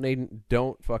 Whoa!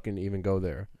 Don't fucking even go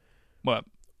there. What?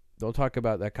 Don't talk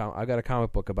about that. I got a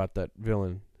comic book about that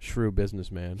villain, shrewd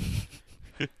businessman.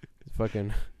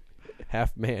 Fucking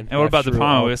half man. And what about shrew, De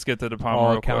Palma? all- Let's get to De Palma. all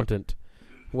real accountant.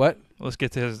 What? Let's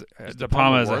get to his. Is De De Palma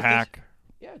Palma is a worth it? hack.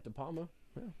 Yeah, De Palma.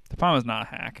 Yeah. De Palma's not a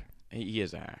hack. He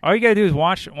is a hack. All you gotta do is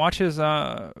watch his.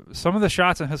 Some of the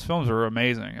shots in his films are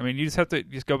amazing. I mean, you just have to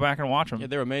go back and watch them. Yeah,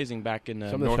 they're amazing back in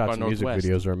Some of the North shots by in music Northwest.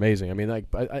 videos are amazing. I mean, like,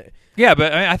 Yeah,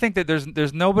 but I think that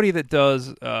there's nobody that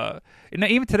does. And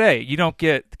even today, you don't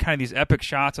get kind of these epic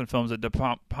shots in films that De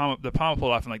Palma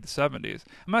pulled off in like the 70s.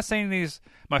 I'm not saying he's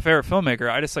my favorite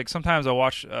filmmaker. I just like sometimes I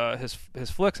watch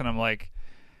his flicks and I'm like,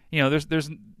 there's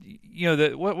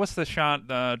what's the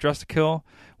shot Dressed to Kill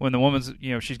when the woman's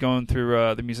she's going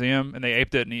through the museum and they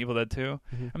aped it in Evil Dead 2.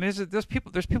 Mm-hmm. I mean, there's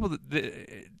people that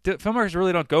filmmakers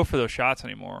really don't go for those shots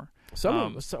anymore.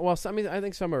 I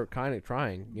think some are kind of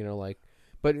trying,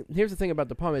 But here's the thing about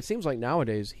De Palma. It seems like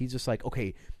nowadays he's just like,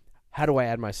 okay, how do I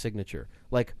add my signature?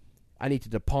 Like, I need to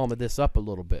De Palma this up a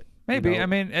little bit. Maybe. I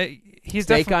mean, he's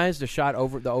Snake Eyes,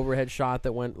 the overhead shot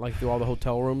that went like through all the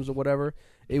hotel rooms or whatever.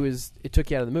 It took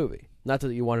you out of the movie. Not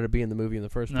that you wanted to be in the movie in the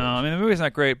first place. No, I mean the movie's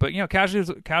not great, but Casualties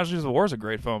of War is a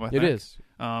great film. I think it is.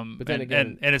 But then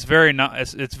again, and it's very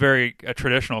it's very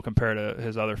traditional compared to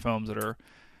his other films that are.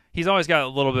 He's always got a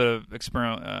little bit of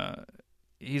experiment.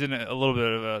 He's in a little bit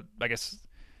of a. I guess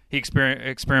he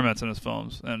experiments in his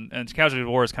films, and Casualties of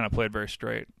War is kind of played very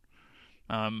straight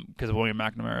because of William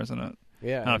McNamara, isn't it?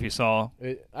 Yeah. I don't know if you saw.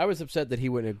 I was upset that he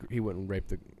wouldn't rape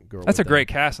the girl. That's a great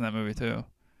cast in that movie too.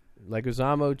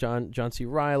 Leguizamo, John C.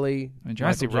 Reilly,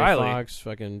 John C. Michael J. Reilly, Fox,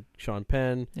 fucking Sean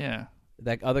Penn. Yeah.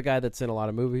 That other guy that's in a lot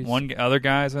of movies. One other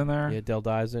guy's in there. Yeah, Del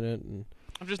Dye's in it. And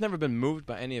I've just never been moved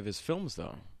by any of his films,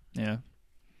 though. Yeah.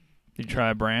 Did you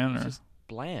try Brand? It's Or? just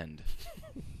bland.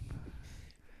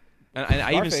 and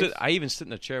I even sit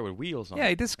in a chair with wheels on. Yeah,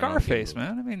 he did Scarface,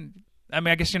 man. I mean, I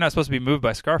mean, I guess you're not supposed to be moved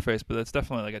by Scarface, but that's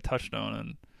definitely like a touchstone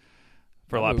and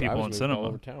for a lot of people in I was cinema. all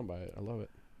over town by it. I love it.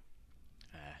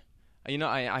 You know,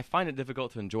 I find it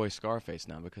difficult to enjoy Scarface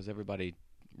now because everybody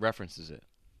references it.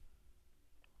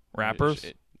 Rappers?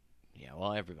 Yeah,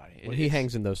 well, everybody. Well, he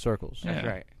hangs in those circles. That's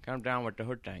Yeah. right. Come down with the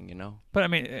hood thing, you know. But I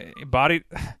mean, body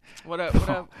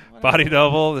Body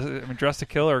double. I mean, Dress to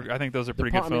Kill. I think those are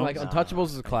pretty good I mean, films. like Untouchables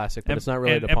is a classic, but and, it's not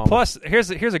really and, De and Palma. plus, here's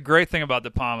a great thing about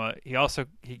De Palma. He also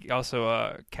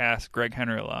cast Greg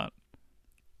Henry a lot.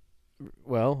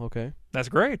 Well, okay. That's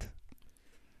great.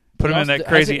 Put He him in also- that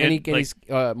crazy. and he's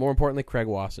more importantly, Craig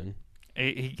Wasson.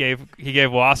 He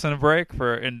gave Wasson a break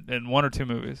for in one or two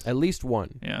movies. At least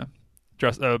one. Yeah,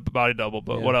 Body Double.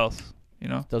 But Yeah. what else? You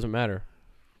know, Doesn't matter.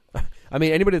 I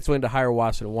mean, anybody that's willing to hire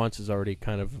Wasson once is already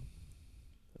kind of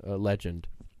a legend.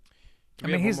 I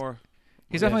mean, he's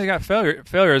definitely got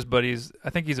failures, but I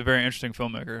think he's a very interesting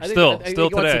filmmaker. I think Still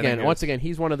today. Once again,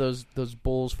 he's one of those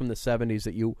bulls from the '70s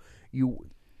that you.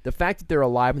 The fact that they're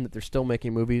alive and that they're still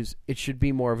making movies, it should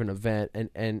be more of an event,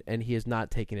 and he has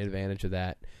not taken advantage of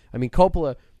that. I mean,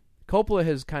 Coppola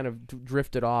has kind of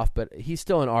drifted off, but he's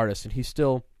still an artist, and he's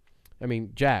still, I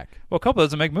mean, Jack. Well, Coppola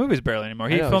doesn't make movies barely anymore.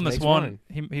 He I know, filmed he this makes one.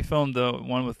 He filmed the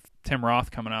one with Tim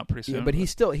Roth coming out pretty soon. Yeah, but he's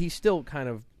still kind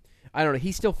of, I don't know.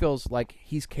 He still feels like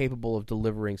he's capable of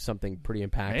delivering something pretty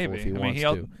impactful if he wants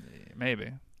to.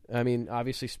 Maybe. I mean,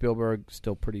 obviously Spielberg's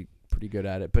still pretty good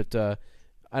at it, but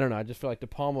I don't know. I just feel like De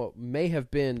Palma may have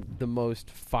been the most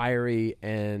fiery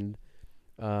and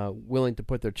willing to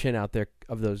put their chin out there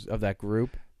of that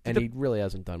group, and he really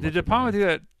hasn't done much. Did De Palma do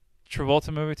that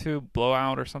Travolta movie too,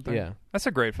 Blowout or something? Yeah, that's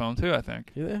a great film too. I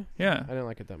think. Yeah, I didn't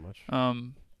like it that much.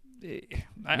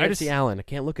 Nancy Allen. I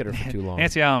can't look at her for too long.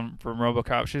 Nancy Allen from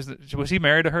RoboCop. Was he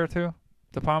married to her too,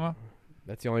 De Palma?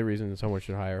 That's the only reason someone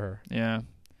should hire her. Yeah,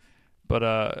 but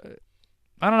I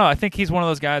don't know. I think he's one of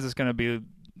those guys that's going to be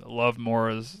loved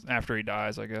more after he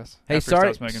dies, I guess. Hey,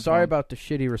 sorry film. about the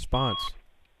shitty response.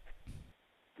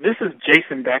 This is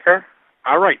Jason Becker.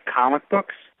 I write comic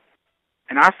books,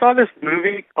 and I saw this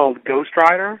movie called Ghost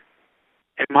Rider,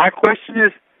 and my question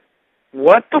is,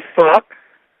 what the fuck?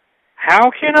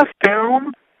 How can a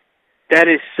film that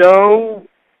is so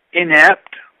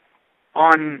inept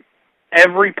on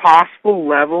every possible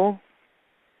level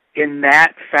in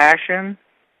that fashion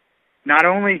not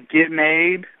only get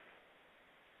made,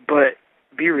 but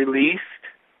be released,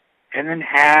 and then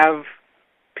have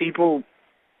people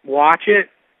watch it,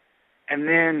 and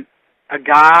then a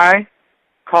guy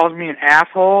calls me an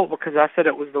asshole because I said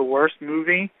it was the worst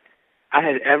movie I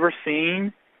had ever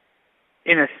seen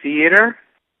in a theater?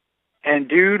 And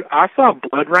dude, I saw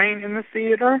Blood Rain in the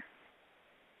theater.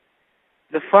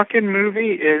 The fucking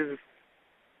movie is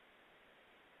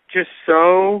just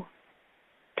so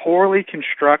poorly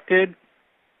constructed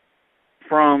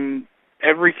from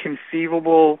every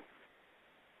conceivable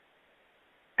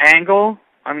angle.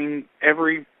 I mean,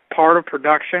 every part of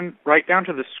production, right down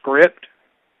to the script.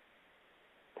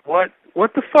 What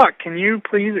the fuck? Can you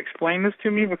please explain this to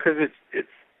me, because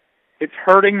it's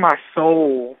hurting my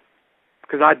soul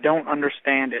because I don't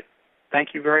understand it.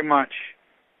 Thank you very much.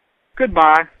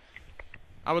 Goodbye.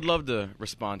 I would love to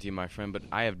respond to you, my friend, but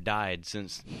I have died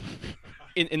since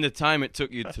in the time it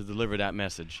took you to deliver that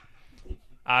message.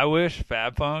 I wish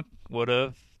Fab Punk would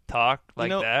have talked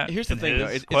like that. Here's the thing, though.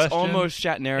 It's question. almost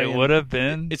Shatnerian. It would have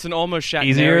been. It's an almost Shatnerian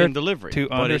easier delivery to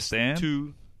but understand. It's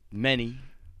too many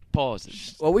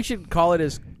pauses. Well, we should call it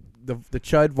as the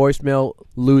Chud voicemail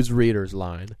lose readers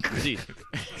line. Indeed.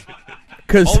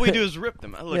 Because all we do is rip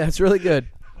them. Yeah, it's really good.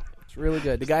 It's really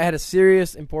good. The guy had a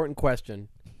serious, important question,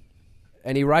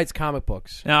 and he writes comic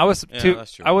books. Now, that's true.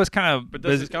 I was kind of. But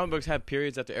does his comic books have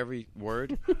periods after every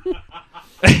word?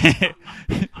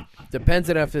 Depends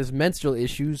on if there's menstrual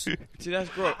issues. See, that's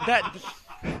gross.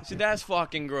 That's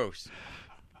fucking gross.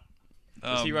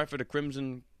 Does he write for the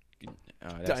Crimson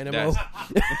Dynamo?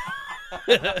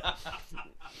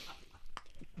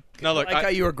 No, look, I like how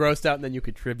you were grossed out and then you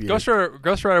contributed.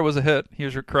 Ghost Rider was a hit. He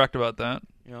was correct about that.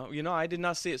 You know, I did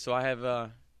not see it, so I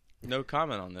have no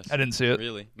comment on this. I didn't see it.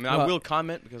 Really. I mean, I will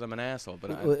comment because I'm an asshole,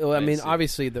 but I mean,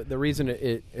 obviously, the reason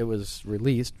it was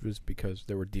released was because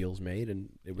there were deals made, and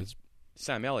it was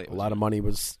Sam Elliott. A lot of money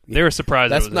was. They were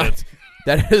surprised. That's it was not. it.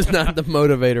 That is not the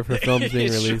motivator for films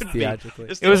being released theatrically.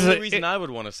 It's the only reason I would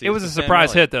want to see. It was a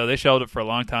surprise hit, though. They shelved it for a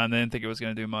long time. They didn't think it was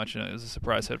going to do much, and it was a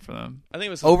surprise hit for them. I think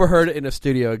it was overheard it in a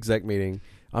studio exec meeting.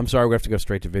 I'm sorry, we have to go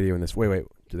straight to video in this. Wait.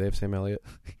 Do they have Sam Elliott?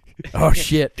 Oh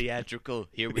shit! Theatrical.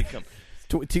 Here we come.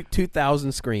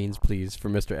 2,000 screens, please, for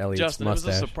Mr. Elliott's Justin, mustache. It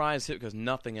was a surprise hit because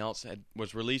nothing else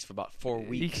was released for about 4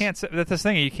 weeks. You can't say that's the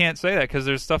thing. You can't say that because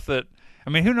there's stuff that. I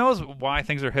mean, who knows why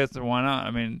things are hits or why not?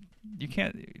 I mean, You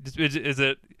can't. Is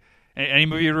it any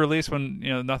movie you release when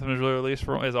nothing was really released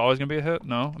for is always going to be a hit?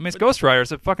 No. I mean, it's Ghost Rider.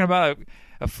 It's fucking about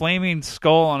a flaming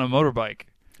skull on a motorbike.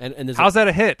 And how's that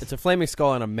a hit? It's a flaming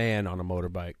skull on a man on a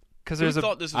motorbike. Because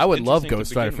there's I would love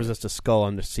Ghost Rider for just a skull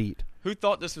on the seat. Who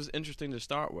thought this was interesting to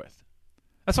start with?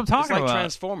 That's what I'm talking about. It's like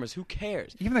Transformers. Who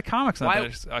cares? Even the comics not that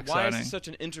exciting. Why is it such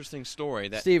an interesting story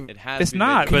that Steve, it has? It's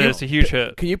not, but it's a huge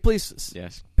hit. Can you please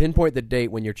pinpoint the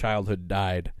date when your childhood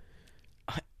died?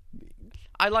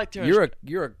 I like to.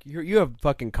 You have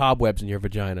fucking cobwebs in your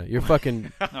vagina. You're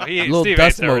fucking little Steve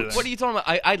dust motes. What are you talking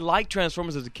about? I liked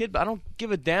Transformers as a kid, but I don't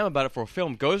give a damn about it for a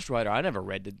film. Ghost Rider. I never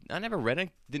read it.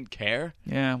 Didn't care.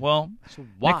 Yeah. Well, so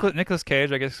why? Nicolas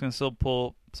Cage, I guess, can still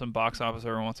pull some box office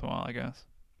every once in a while. I guess.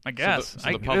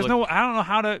 So the I don't know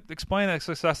how to explain the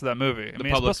success of that movie. I mean,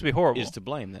 it's supposed to be horrible. Is to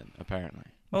blame then, apparently.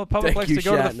 Well, the public likes to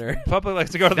go to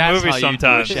the That's movies how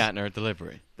sometimes. You do a Shatner at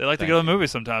delivery. They like to go to the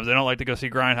movies sometimes. They don't like to go see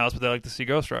Grindhouse, but they like to see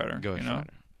Ghost Rider.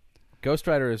 Ghost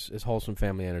Rider is wholesome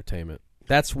family entertainment.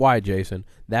 That's why, Jason.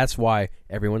 That's why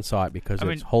everyone saw it, because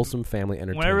it's wholesome family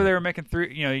entertainment. Whenever they were making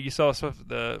you saw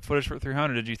the footage for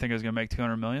 300. Did you think it was going to make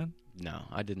 200 million? No,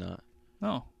 I did not.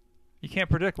 No, you can't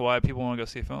predict why people want to go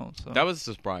see films. So. That was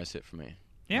a surprise hit for me.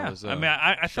 Yeah,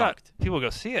 I thought people would go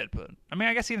see it, but I mean,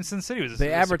 I guess even Sin City was.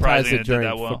 They advertised it during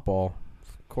football.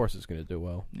 Of course, it's going to do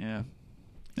well. Yeah.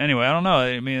 Anyway, I don't know.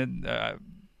 I mean,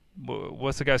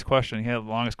 what's the guy's question? He had the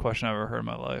longest question I've ever heard in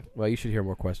my life. Well, you should hear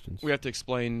more questions. We have to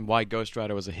explain why Ghost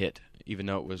Rider was a hit, even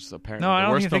though it was apparently the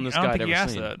worst film this guy had ever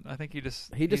asked seen. that. I think he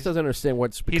just doesn't understand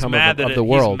what's become of the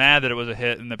world. He's mad that it was a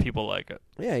hit and that people like it.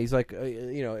 Yeah, he's like,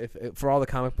 if for all the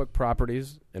comic book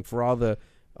properties and for all the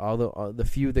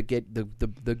few that get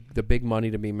the big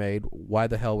money to be made, why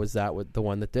the hell was that the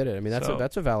one that did it? I mean, that's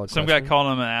a valid question. Some guy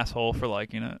called him an asshole for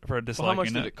liking it, for disliking it. Well, how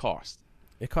much did it cost?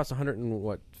 It cost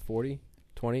 140,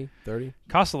 20, 30?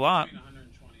 Cost a lot.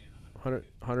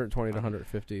 120 to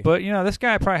 150. But this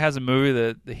guy probably has a movie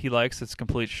that he likes that's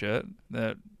complete shit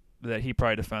that he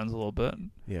probably defends a little bit.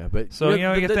 Yeah, but so you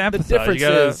get to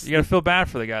empathize. You gotta feel bad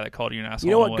for the guy that called you an asshole.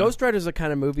 You know what? Ghost Rider is the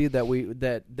kind of movie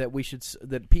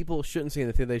that people shouldn't see in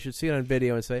the theater. They should see it on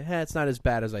video and say, "Hey, it's not as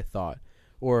bad as I thought,"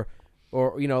 or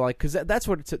because that's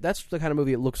the kind of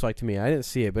movie it looks like to me. I didn't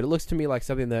see it, but it looks to me like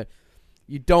something that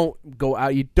you don't go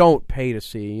out, you don't pay to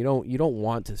see, you don't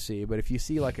want to see. But if you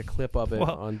see like a clip of it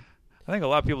on, I think a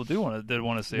lot of people did want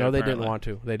to see it. No, they didn't want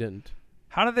to. They didn't.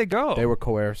 How did they go? They were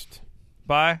coerced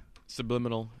by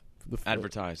subliminal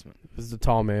advertisement. This is the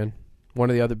tall man. One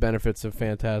of the other benefits of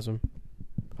Phantasm.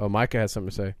 Oh, Micah has something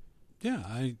to say. Yeah,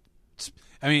 I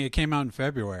mean, it came out in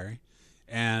February,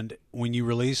 and when you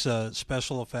release a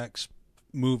special effects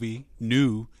movie,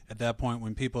 new at that point,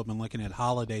 when people have been looking at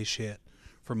holiday shit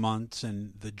for months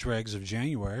and the dregs of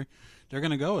January, they're going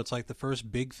to go. It's like the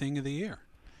first big thing of the year.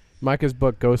 Micah's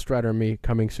book, Ghost Rider and Me,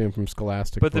 coming soon from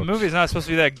Scholastic. But Books. the movie's not supposed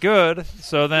to be that good.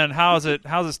 So then, how's it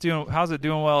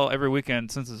doing well every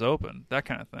weekend since it's open? That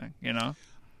kind of thing,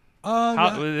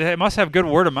 it must have good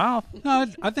word of mouth. No,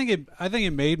 I think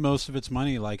it made most of its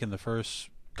money like in the first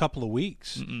couple of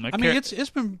weeks. I mean, it's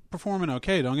been performing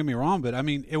okay. Don't get me wrong, but I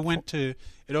mean, it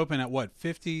opened at what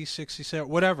 50, 67,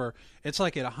 whatever. It's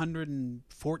like at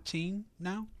 114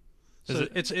 now. So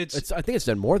it's I think it's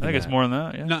done more than that. I think it's more than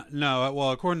that, yeah. No.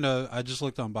 Well, according to I just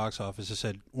looked on Box Office, it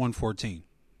said 114.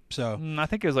 So I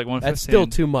think it was like 115. That's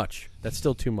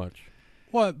still too much.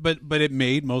 Well, but it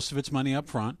made most of its money up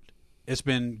front. It's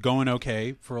been going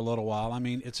okay for a little while. I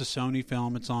mean, it's a Sony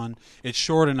film. It's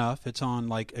short enough. It's on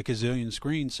like a gazillion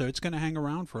screens, so it's going to hang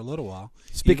around for a little while.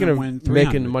 Speaking of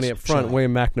making money up front,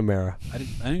 William McNamara. I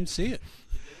didn't see it.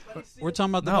 We're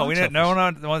talking about the no, we didn't. office. No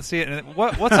one want to see it.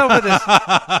 What's up with this?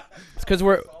 It's because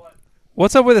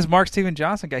What's up with this Mark Steven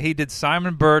Johnson guy? He did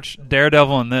Simon Birch,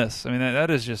 Daredevil, and this. I mean, that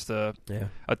is just a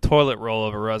toilet roll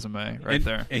of a resume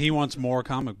there. And he wants more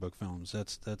comic book films.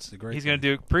 That's the great. He's going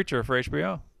to do Preacher for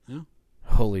HBO. Yeah.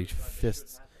 Holy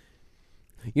fists!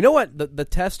 You know what? The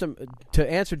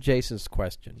to answer Jason's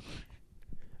question,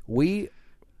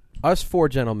 us four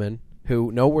gentlemen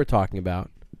who know what we're talking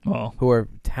about. Who are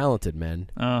talented men.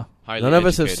 None of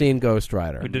us have seen Ghost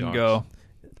Rider. We didn't go.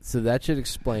 So that should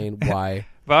explain why.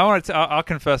 But I'll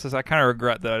confess this. I kind of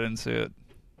regret that I didn't see it.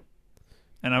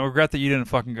 And I regret that you didn't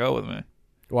fucking go with me.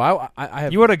 Well, I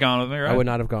have. You would have gone with me, right? I would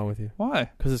not have gone with you. Why?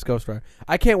 Because it's Ghost Rider.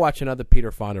 I can't watch another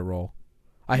Peter Fonda role.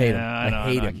 I hate him. I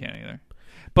hate him. I can't either.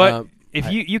 But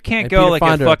if you can't go Peter like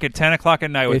Fonda, at fucking 10 o'clock at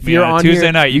night with if me you're on a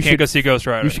Tuesday night, you can't go see Ghost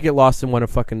Rider. You should get lost in one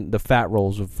of the fat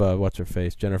roles of what's her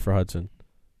face, Jennifer Hudson.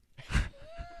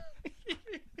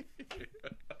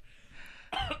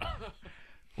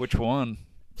 Which one?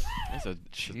 That's a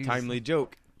timely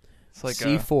joke. It's like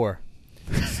C4.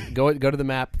 Go to the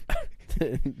map.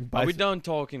 Are we done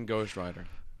talking Ghost Rider?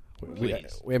 We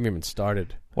haven't even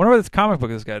started. I wonder what this comic book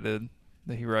this guy did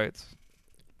that he writes.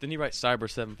 Didn't he write Cyber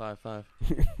 755?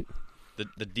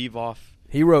 the Devoff.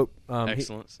 He wrote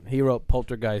excellence. He wrote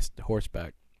Poltergeist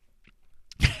Horseback.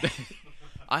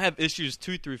 I have issues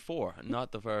 2 through 4,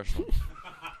 not the first one.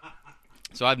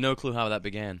 So I have no clue how that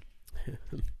began.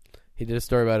 He did a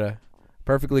story about a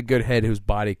perfectly good head whose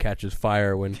body catches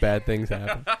fire when bad things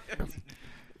happen.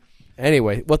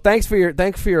 Anyway, well, thanks for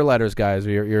your letters, guys,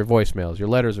 or your voicemails. Your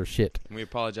letters are shit. We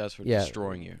apologize for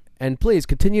destroying you. And please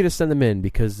continue to send them in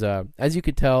because, as you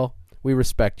could tell, we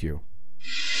respect you.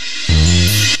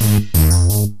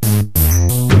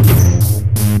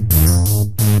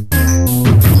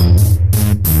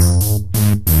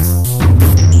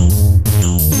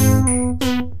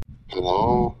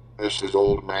 Hello, this is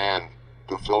Old Man.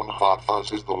 The film Hot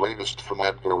Fuzz is the latest from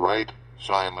Edgar Wright,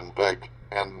 Simon Pegg,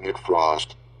 and Nick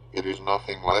Frost. It is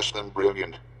nothing less than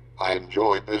brilliant. I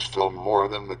enjoyed this film more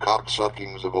than the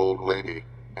cocksuckings of Old Lady.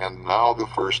 And now the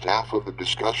first half of the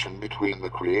discussion between the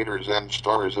creators and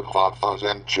stars of Hot Fuzz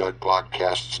and Chud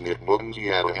podcasts Nick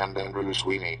Munziela and Andrew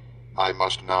Sweeney. I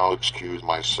must now excuse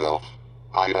myself.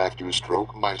 I have to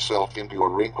stroke myself into a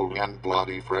wrinkled and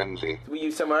bloody frenzy. Were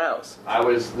you somewhere else? I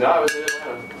was in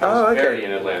Atlanta. Oh, okay. Parody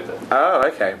in Atlanta. Oh,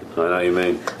 okay. I know what you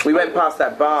mean. We went past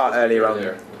that bar earlier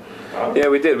on. Huh? Yeah,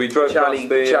 we did. We drove Charlie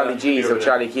G's or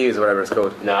Charlie Q's or whatever it's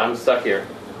called. No, I'm stuck here.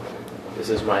 This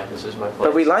is my place.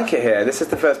 But we like it here. This is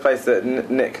the first place that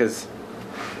Nick has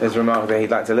remarked that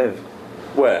he'd like to live.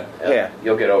 Where? Here.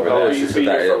 You'll get over that. You said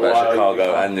that about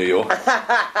Chicago and New York.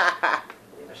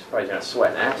 She's probably gonna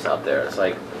sweat an ass out there. It's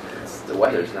like the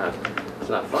weather's not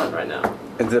fun right now.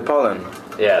 Is the pollen?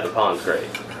 Yeah, the pollen's great.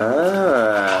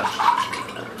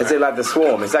 Ah. Is it like the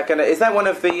swarm? Is that one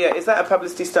of the? Is that a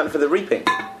publicity stunt for the reaping?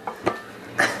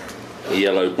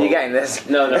 Yellow. You getting this?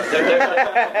 No.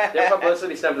 Their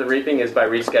publicity stunt for the reaping is by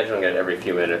rescheduling it every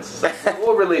few minutes.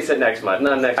 We'll release it next month.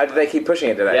 No, next. How do they keep pushing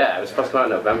it today? Yeah, it was supposed to come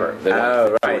out in November.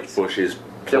 Oh, right. George Bush's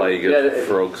plague of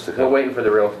frogs to come. We're waiting for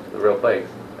the real plague.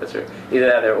 That's right. Either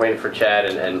that, they're waiting for Chad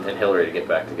and Hillary to get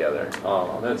back together.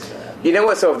 Oh, that's sad. You know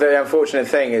what sort of the unfortunate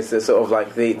thing is that sort of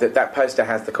like that poster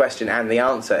has the question and the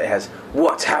answer. It has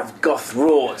 "What have Goth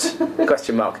wrought?"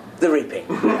 Question mark. The reaping.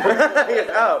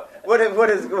 Oh, what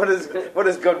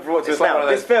has God brought to us now?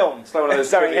 This film. It's like one of those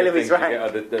starring Hillary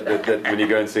Swank. When you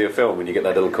go and see a film, when you get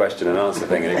that little question and answer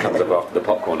thing, and it comes up after the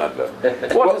popcorn advert.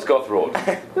 What has Goth wrought?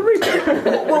 The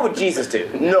reaping. What would Jesus do?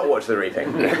 Not watch the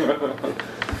reaping.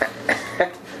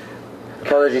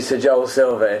 Apologies to Joel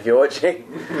Silver if you're watching.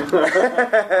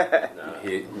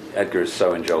 Edgar is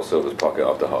so in Joel Silver's pocket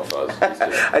after Hot Fuzz.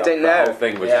 I don't know. The whole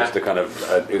thing was just a kind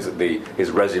of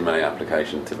his resume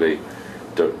application to be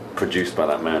produced by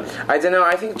that man. I don't know.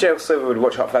 I think Joel Silver would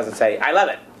watch Hot Fuzz and say, "I love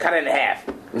it. Cut it in half."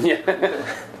 Yeah.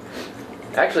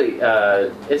 Actually,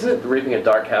 isn't it Reaping a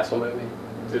Dark Castle movie?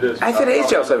 It is. I think it is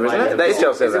Joel Silver, isn't it? That is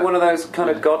Joel Silver. Is it one of those kind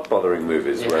of God-bothering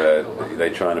movies where they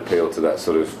try and appeal to that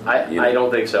sort of? I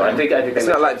don't think so. I think it's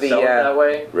not like the that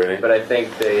way. Really? But I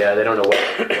think they don't know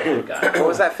what. What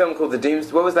was that film called?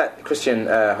 What was that Christian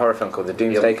horror film called? The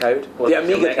Doomsday Code? The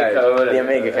Amiga Code. The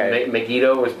Amiga Code.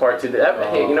 Megiddo was part 2.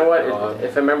 Hey, you know what?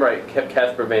 If I remember, I kept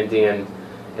Casper Van Dien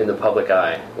in the public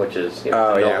eye, which is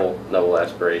a noble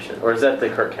aspiration. Or is that the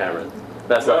Kirk Cameron?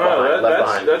 That's Left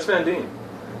Behind. That's Van Dien.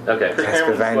 Okay.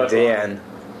 Casper Van Dien.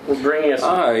 Well, bringing us.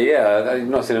 Oh yeah, I've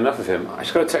not seen enough of him. I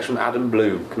just got a text from Adam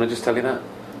Bloom. Can I just tell you that?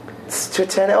 To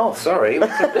turn it off. Sorry. It's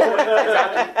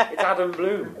Adam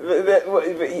Bloom.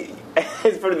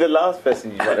 It's probably the last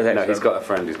person you want to text. No, he's got a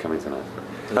friend who's coming tonight.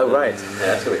 Oh right. Yeah,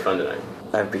 that's gonna be fun tonight.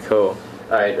 That'd be cool.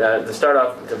 All right. To start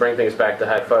off, to bring things back to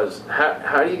Hot Fuzz,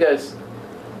 how do you guys?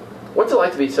 What's it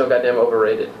like to be so goddamn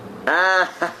overrated?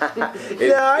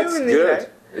 It's good.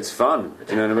 It's fun.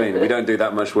 Do you know what I mean? We don't do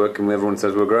that much work, and everyone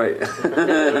says we're great.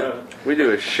 We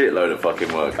do a shitload of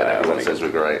fucking work, and everyone says we're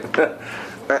great.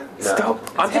 Stop!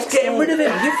 I'm just getting rid of him.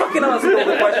 You fucking answered all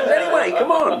the questions anyway.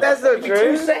 Come on. That's not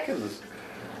true. 2 seconds.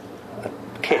 A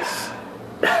kiss.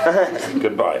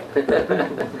 Goodbye.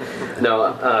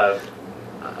 No.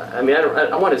 I mean,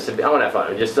 I want to have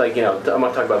fun. Just like I want to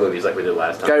talk about movies like we did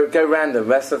last time. Go random.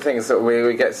 That's the thing. So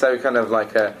we get so kind of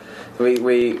like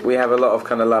we have a lot of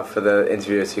kind of love for the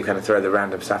interviewers who kind of throw the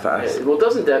random stuff at us. Well,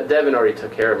 doesn't Devin already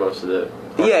took care of most of the?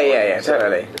 Yeah,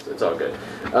 totally. It's all good.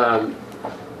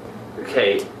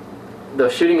 Okay, the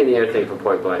shooting in the air thing from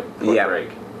Point Break.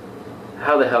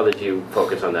 How the hell did you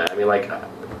focus on that? I mean, like.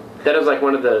 That was like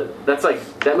one of the. That's like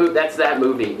that movie. That's that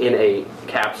movie in a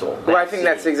capsule. Well, I think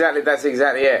that's exactly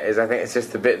it. I think it's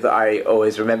just the bit that I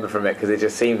always remember from it because it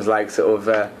just seems like sort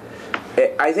of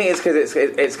I think it's because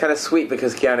it's kind of sweet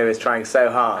because Keanu is trying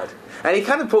so hard. And he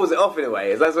kind of pulls it off in a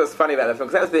way. That's what's funny about the film.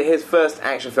 Because that was his first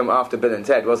action film after Bill and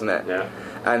Ted, wasn't it? Yeah.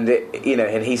 And,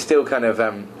 and he's still kind of...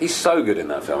 He's so good in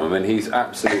that film. I mean, he's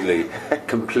absolutely,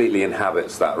 completely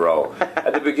inhabits that role.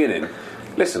 At the beginning,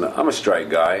 listen, I'm a straight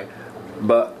guy,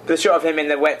 but... The shot of him in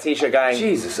the wet T-shirt going...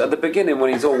 Jesus, at the beginning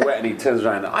when he's all wet and he turns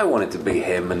around, I wanted to be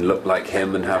him and look like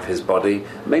him and have his body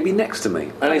maybe next to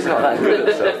me. And he's not that good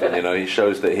at surfing, you know. He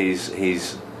shows that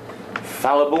he's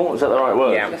fallible. Is that the right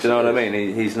word? Yeah. Do you know what I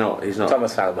mean? He's not.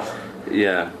 Thomas Fallible.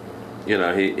 Yeah. You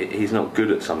know, he's not good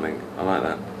at something. I like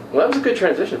that. Well, that was a good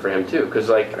transition for him too, because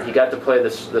like he got to play the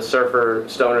surfer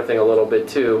stoner thing a little bit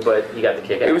too, but he got to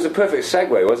kick it. It was a perfect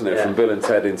segue, wasn't it, Yeah. from Bill and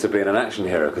Ted into being an action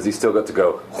hero, because he's still got to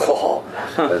go, whoa.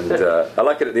 And I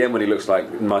like it at the end when he looks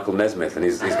like Michael Nesmith, and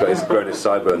he's grown his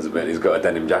sideburns a bit, and he's got a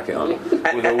denim jacket on.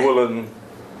 With a woolen...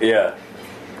 Yeah.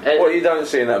 What you don't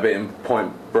see in that bit in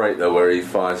Point Break, though, where he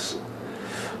fires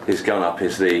his gun up,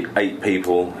 is the 8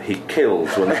 people he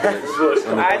kills when the bullets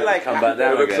come back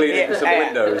down again. Cleaning some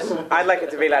windows. I'd like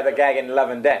it to be like the gag in Love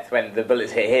and Death when the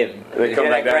bullets hit him. They come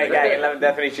back down great again. gag in Love and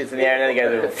Death when he shoots in the air and then he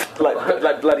goes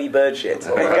like bloody bird shit.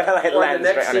 Or the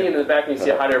next scene in the back, you see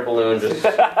a hot air balloon just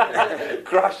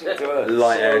crashed into earth.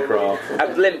 Light aircraft. A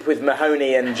blimp with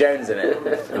Mahoney and Jones in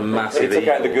it. A massive He took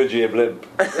out the eagle. Goodyear blimp.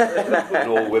 And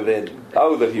all within.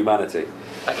 Oh, the humanity.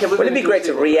 Wouldn't it be great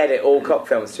to re-edit all cop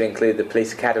films to include the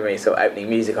Police Academy sort of opening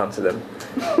music onto them?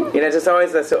 Just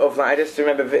always the sort of like I just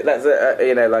remember that's who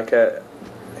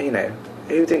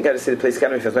didn't go to see the Police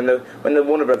Academy films when the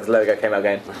Warner Brothers logo came out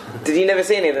going? Did you never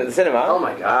see any of them at the cinema? Oh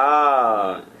my god!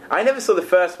 Ah, I never saw the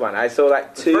first one. I saw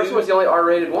like 2. The first one was the only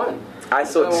R-rated one. I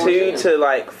saw 2 to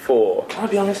like 4. Can I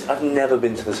be honest? I've never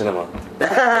been to the cinema.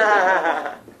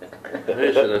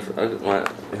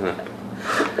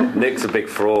 Nick's a big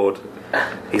fraud.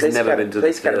 He's never been to the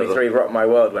Police Academy cinema. 3 rocked my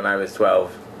world when I was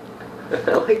 12. I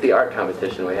like the art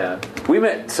competition we have. We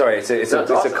met. Sorry, it's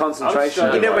a concentration.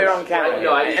 We're on camera.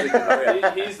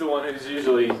 He's the one who's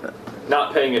usually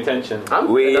not paying attention.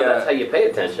 That's how you pay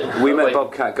attention. We met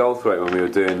Bobcat Goldthwait when we were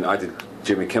doing. I did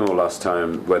Jimmy Kimmel last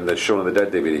time when the Shaun of the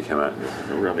Dead DVD came out.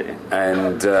 Rub it in.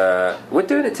 And we're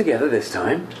doing it together this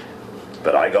time.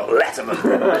 But I got Letterman.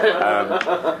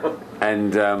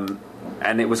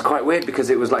 And it was quite weird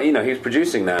because it was like, he was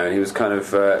producing now and he was kind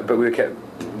of, but we kept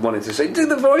wanting to say, do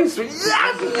the voice.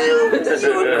 Yes,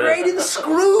 you were great in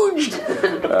Scrooged.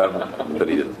 But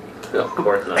he didn't. Of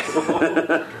course not.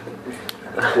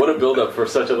 What a build-up for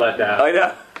such a letdown. I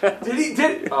know. Did he?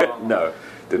 No,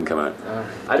 didn't come out.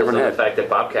 I just love the fact that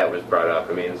Bobcat was brought up.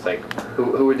 I mean, it's like,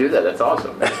 who would do that? That's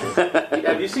awesome.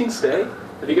 Have you seen Stay?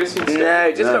 Have you guys seen Stay? No,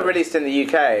 it just got released in the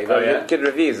UK. Got good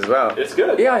reviews as well. It's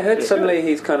good. Yeah, I heard suddenly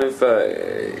he's kind of,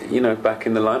 back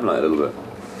in the limelight a little bit.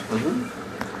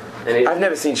 Mm-hmm. I've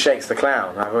never seen Shakes the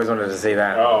Clown. I've always wanted to see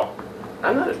that. Oh.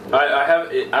 I'm not. I have.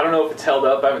 I don't know if it's held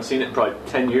up. I haven't seen it in probably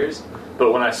 10 years.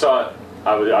 But when I saw it,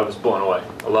 I was blown away.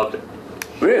 I loved it.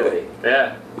 Really?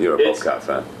 Yeah. You're a Bobcat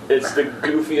fan. It's the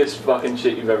goofiest fucking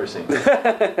shit you've ever seen.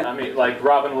 I mean, like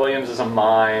Robin Williams is a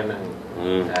mime, and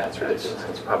that's ridiculous.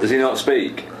 Does he not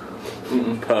speak?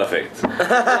 Mm-mm. Perfect.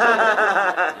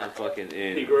 I'm fucking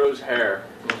in. He grows hair.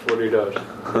 That's what he does.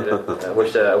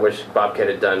 I wish Bobcat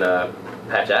had done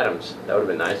Patch Adams. That would have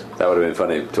been nice. That would have been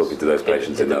funny talking to those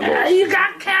patients in that box. You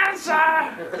got cancer!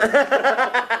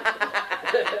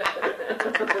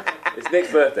 It's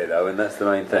Nick's birthday though, and that's the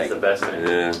main thing. That's the best thing.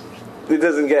 Yeah. It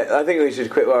doesn't get. I think we should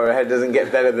quit while we're ahead. It doesn't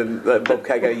get better than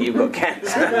Bobcat going, "You've got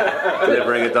cancer."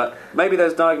 Delivering a maybe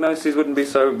those diagnoses wouldn't be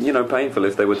so painful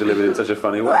if they were delivered in such a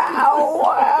funny way.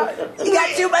 Wow! You got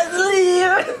too much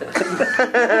leave.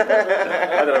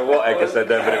 I don't know what Edgar said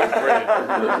there, but it was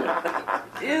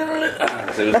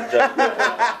brilliant.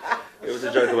 It was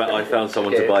a joke about I found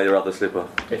someone to buy your other slipper.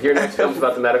 If your next film's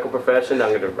about the medical profession,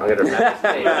 I'm gonna have this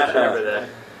name. Remember that.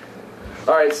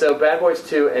 All right, so Bad Boys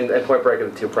 2 and Point Break are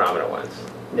the 2 prominent ones.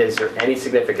 Is there any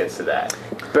significance to that?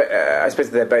 But I suppose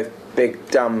they're both big,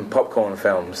 dumb popcorn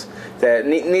films.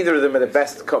 Neither of them are the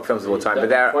best cop films of all time, but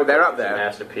they're up there.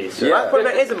 Masterpiece. Yeah, Point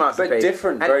Break is a masterpiece. But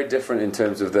different, very different in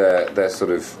terms of their sort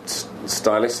of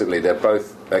stylistically. They're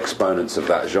both exponents of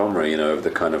that genre, of the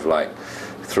kind of like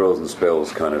thrills and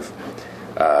spills kind of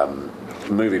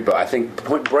movie. But I think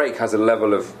Point Break has a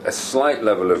slight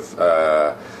level of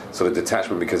sort of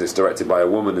detachment because it's directed by a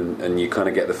woman, and you kind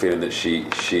of get the feeling that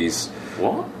she's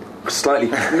what? Slightly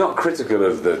not critical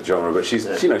of the genre, but she's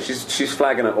she's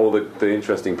flagging at all the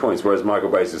interesting points, whereas Michael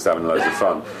Bay's just having loads of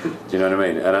fun. Do you know what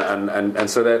I mean? And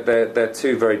so they're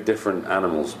 2 very different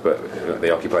animals, but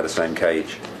they occupy the same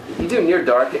cage. You do Near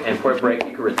Dark and Point Break,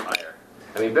 you could retire.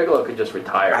 I mean, Bigelow could just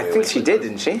retire. I think she did,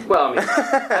 didn't she? Well, I mean,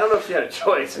 I don't know if she had a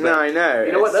choice. But No, I know.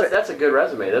 You know what? That's a good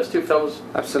resume. Those two films.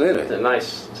 Absolutely. It's a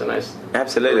nice.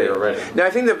 Absolutely. career already. No, I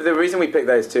think the reason we picked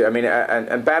those two, I mean,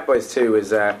 and Bad Boys 2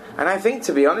 was, and I think,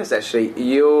 to be honest, actually,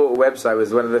 your website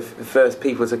was one of the first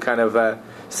people to kind of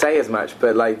say as much,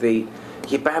 but like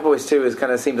Bad Boys 2 is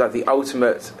kind of seems like the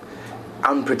ultimate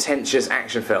unpretentious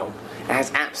action film. It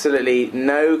has absolutely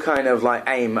no kind of like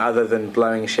aim other than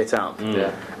blowing shit up.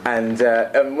 Yeah. And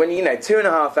when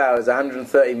 2.5 hours,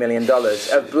 $130 million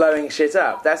of blowing shit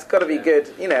up, that's got to be good.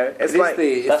 It's like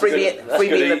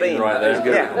freebie the bean. Right there.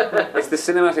 Yeah. It's the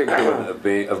cinematic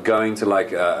equivalent of going to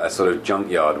like a sort of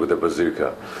junkyard with a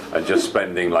bazooka and just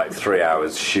spending like 3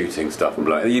 hours shooting stuff and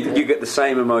blowing. You get the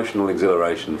same emotional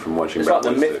exhilaration from watching. It's like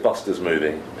the Mythbusters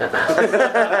movie.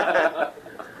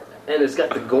 And it's got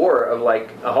the gore of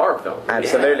like a horror film.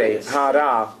 Absolutely. Yeah, Hard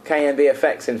R. KNB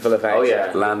effects in full effect. Oh,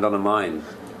 yeah. Land on a mine.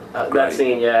 That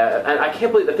scene, yeah. And I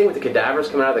can't believe the thing with the cadavers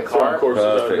coming out of the car.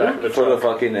 Perfect. For the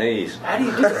fucking ease. How do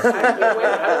you do that? How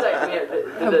does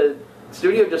that? Did the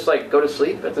studio just like go to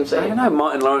sleep? That's insane. I don't know.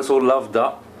 Martin Lawrence all loved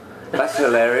up. That's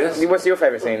hilarious. What's your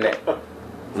favourite scene, Nick?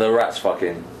 The rats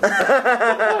fucking.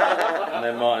 And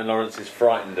then Martin Lawrence is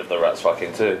frightened of the rats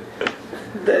fucking too.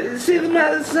 See the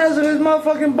man that says of his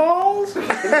motherfucking balls?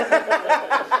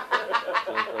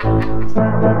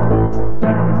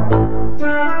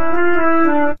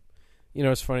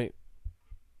 It's funny.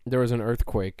 There was an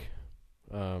earthquake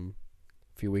a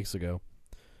few weeks ago,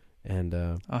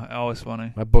 and always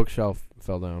funny. My bookshelf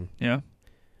fell down. Yeah,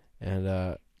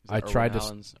 and I tried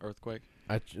Allen's earthquake.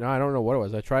 I don't know what it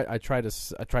was. I tried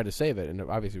to save it, and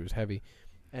obviously it was heavy.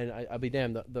 And I'll be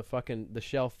damned, the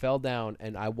shelf fell down,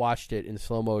 and I watched it in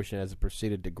slow motion as it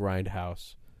proceeded to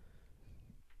grindhouse.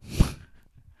 See,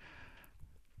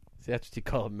 that's what you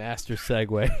call a master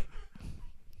segue.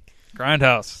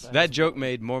 Grindhouse. That joke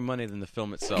made more money than the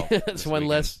film itself. There's one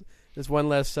less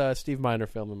Steve Miner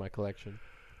film in my collection.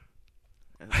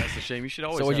 That's a shame. You should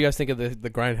always. So, what do you guys think of the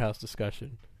grindhouse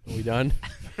discussion? Are we done?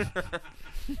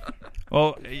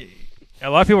 Well, a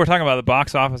lot of people were talking about the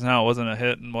box office and how it wasn't a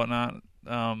hit and whatnot.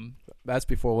 That's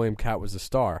before William Catt was a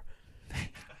star.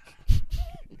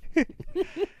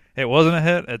 It wasn't a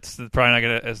hit. It's probably not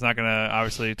gonna. It's not gonna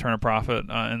obviously turn a profit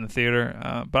in the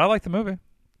theater. But I like the movie.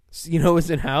 You know who's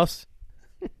in house?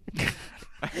 The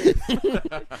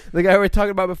guy we were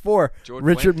talking about before, George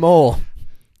Richard Wendt. Mole.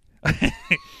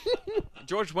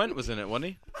 George Wendt was in it,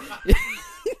 wasn't he?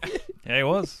 Yeah, he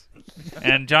was.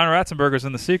 And John Ratzenberger's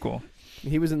in the sequel.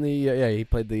 He was in the he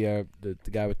played the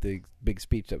guy with the big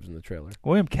speech that was in the trailer.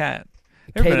 William Catt.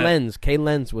 Kay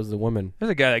Lenz was the woman.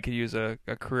 There's a guy that could use a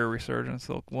career resurgence.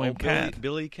 William Catt.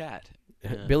 Billy Catt.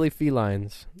 Yeah. Billy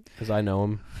Felines, as I know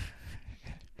him.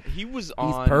 He was He's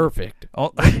on. perfect.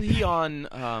 Wasn't he on?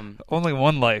 Only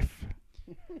One Life.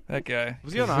 That guy.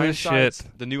 Was he on Ironsides?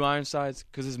 The new Ironsides?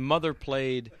 Because his mother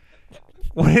played.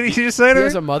 What did he just say to He her?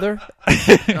 has a mother?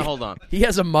 No, hold on. He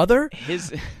has a mother? His.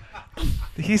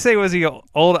 Did he say was he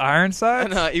old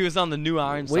Ironsides? No, he was on the new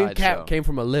Ironsides. William Catt show. came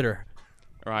from a litter.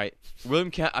 Right.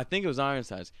 William Catt. I think it was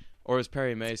Ironsides, or it was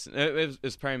Perry Mason. It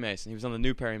was Perry Mason. He was on the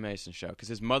new Perry Mason show because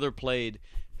his mother played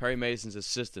Perry Mason's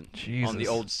assistant on the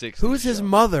old 60s. Who's his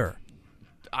mother?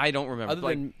 I don't remember. Other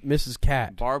than Mrs.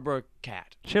 Catt. Barbara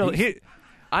Catt. Chill.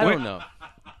 I don't know.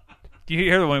 You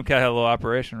hear that William Catt had a little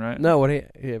operation, right? No, what do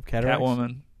you have? Cataracts?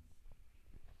 Catwoman.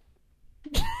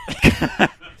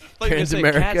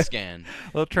 Transamerica. CAT scan.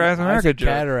 Little Transamerica joke.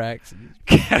 Cataracts.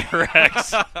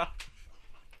 Cataracts.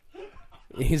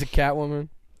 He's a Catwoman.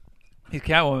 He's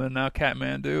Catwoman now.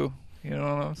 Catmandu. You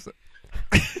know what I'm saying?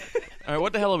 All right,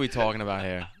 what the hell are we talking about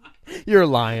here? You're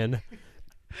lying.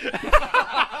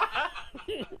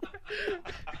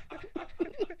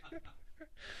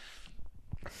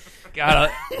 God,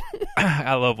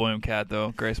 I love William Catt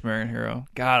though. Grace Marion Hero.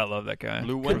 God, I love that guy.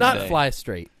 Could not fly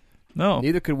straight. No.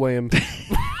 Neither could William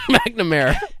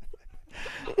McNamara.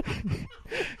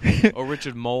 Or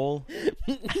Richard Mole.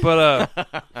 But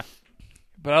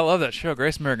I love that show,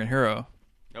 Grace American Hero.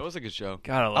 That was a good show.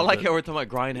 God, I love I like it. how we're talking about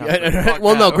Grindhouse.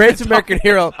 Well, no, Great American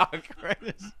Hero.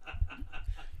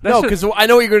 No, because I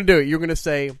know what you're going to do. You're going to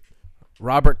say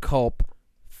Robert Culp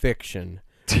fiction.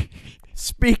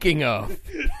 Speaking of,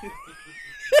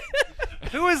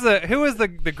 who was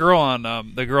the girl on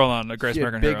the Grace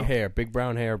American big Hero? hair, big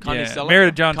brown hair, Connie Selick? married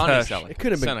to John Connie Tesh. Selick. It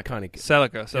could have been Seneca. Connie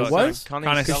Selica. It was Connie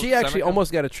because she actually Seneca?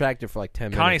 almost got attractive for like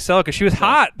 10 Connie minutes. Selica. She was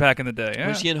hot back in the day. Yeah.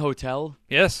 Was she in Hotel?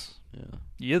 Yes. Yeah.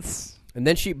 Yes. And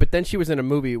then she was in a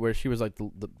movie where she was like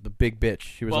the big bitch.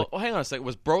 She was Well, hang on a second.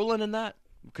 Was Brolin in that?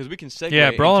 Because we can segue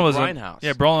Yeah, Brolin into was in Grindhouse.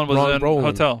 Yeah, Brolin was Ron in Brolin.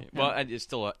 Hotel. Well, it's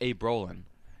still a Brolin.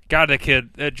 God, that kid,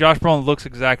 Josh Brolin looks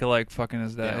exactly like fucking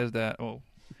his dad. Yeah. His dad. Oh,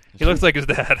 he looks like his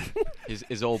dad.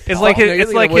 His old. Oh, It's like his. no, you're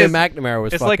It's thinking like of William his. McNamara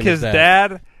was It's fucking like his his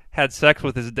dad had sex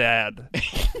with his dad,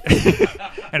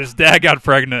 and his dad got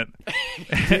pregnant.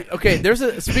 Okay,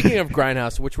 speaking of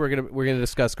Grindhouse, which we're gonna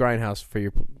discuss Grindhouse for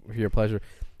your pleasure.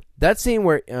 That scene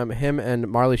where him and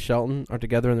Marley Shelton are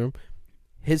together in the room,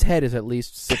 his head is at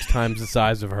least 6 times the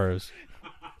size of hers.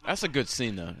 That's a good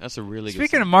scene, though. That's a really good Speaking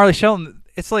scene. of Marley Shelton,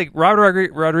 it's like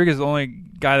Robert Rodriguez is the only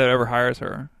guy that ever hires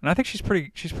her, and I think she's pretty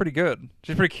good.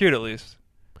 She's pretty cute, at least.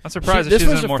 I'm surprised that This she's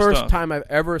was in the more first stuff. time I've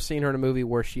ever seen her in a movie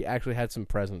where she actually had some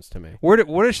presence to me. What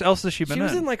else has she been She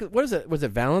was in like, what is it? Was it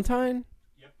Valentine?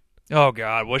 Oh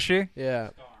God, was she? Yeah.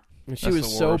 And she That's was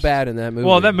the so worst. bad in that movie.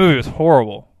 Well, that movie was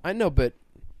horrible. I know, but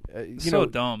So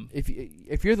dumb.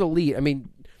 If you're the lead, I mean,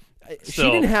 she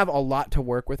Still. didn't have a lot to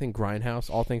work with in Grindhouse,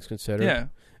 all things considered. Yeah.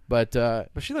 But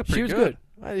she looked she pretty was good.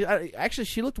 good. Actually,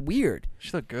 she looked weird.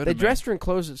 She looked good. They to me. dressed her in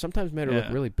clothes that sometimes made her look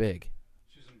Yeah. really big.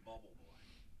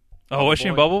 Oh, was she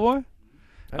in Bubble Boy?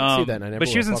 I didn't see that. And I never but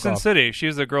she was in fuck Sin off. City. She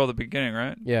was the girl at the beginning,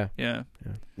 right? Yeah. Yeah.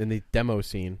 In the demo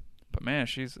scene. But man,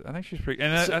 I think she's pretty.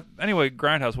 And anyway,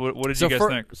 Grindhouse. What did So you guys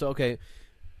think? So okay,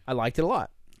 I liked it a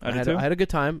lot. I did too. I had a good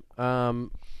time.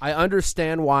 I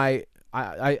understand why.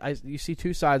 You see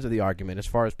two sides of the argument as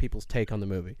far as people's take on the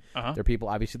movie. Uh-huh. There are people,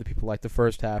 obviously, the people like the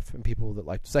first half and people that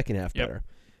like the second half Yep. better.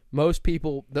 Most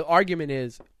people, the argument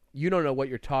is you don't know what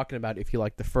you're talking about if you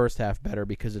like the first half better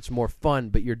because it's more fun,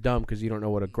 but you're dumb because you don't know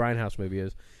what a Grindhouse movie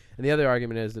is. And the other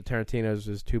argument is that Tarantino's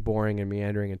is too boring and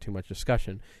meandering and too much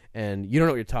discussion. And you don't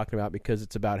know what you're talking about because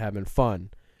it's about having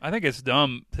fun. I think it's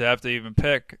dumb to have to even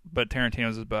pick, but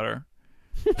Tarantino's is better.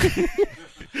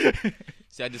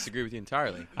 See, I disagree with you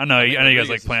entirely. I know you guys Rodriguez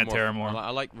like is Planet Terror more. I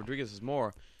like Rodriguez's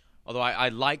more, although I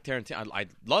like Tarantino. I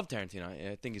love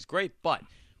Tarantino. I think he's great, but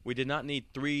we did not need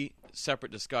 3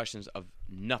 separate discussions of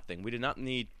nothing. We did not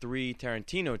need 3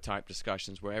 Tarantino-type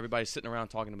discussions where everybody's sitting around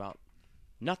talking about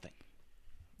nothing.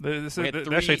 They're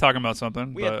actually talking about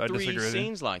something, We but had I 3 disagree with you.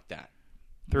 scenes like that.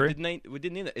 3? We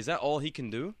didn't need that. Is that all he can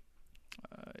do?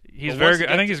 He's But very once good.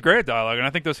 he I think gets- he's great at dialogue, and I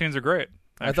think those scenes are great.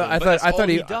 I thought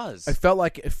he does. I felt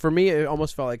like for me it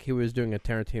almost felt like he was doing a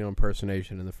Tarantino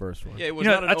impersonation in the first one. Yeah, it was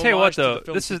You know, not an I tell you what, homage though, to the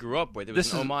films this he is- grew up with. It this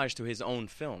was an is- homage to his own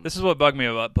film. This is what bugged me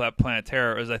about Planet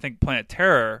Terror is I think Planet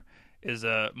Terror is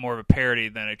more of a parody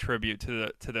than a tribute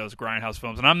to those Grindhouse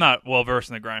films, and I'm not well versed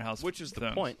in the Grindhouse, Which is the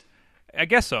films. point. I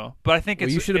guess so, but I think Well,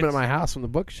 it's you should have been at it's- my house when the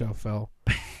bookshelf fell.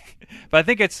 But I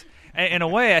think it's in a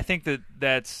way. I think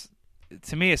that's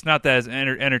to me. It's not that as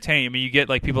entertaining. I mean, you get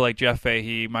like people like Jeff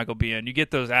Fahey, Michael Biehn. You get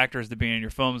those actors to be in your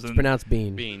films, and It's pronounced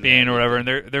Bean. Bean or whatever, and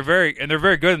they're very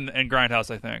good in Grindhouse,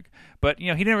 I think. But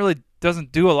he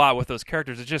doesn't do a lot with those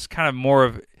characters. It's just kind of more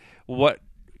of what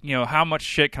how much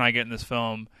shit can I get in this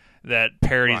film that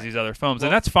parodies these other films,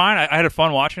 and that's fine. I had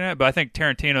fun watching it, but I think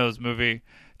Tarantino's movie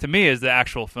to me is the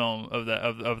actual film of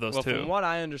those Well, two. from what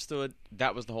I understood,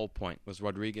 that was the whole point. Was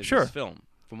Rodriguez's Sure. film?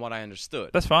 From what I understood.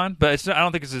 That's fine, but I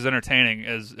don't think it's as entertaining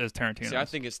as Tarantino's. See, I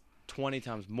think it's 20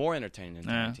 times more entertaining than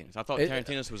Yeah. Tarantino's. I thought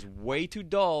Tarantino's was way too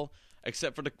dull,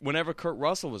 except for whenever Kurt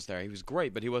Russell was there. He was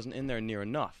great, but he wasn't in there near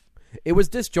enough. It was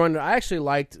disjointed. I actually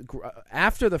liked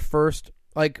after the first,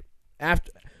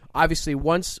 obviously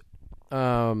once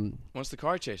the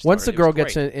car chase once the started, it girl was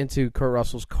gets great. into Kurt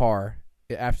Russell's car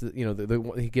after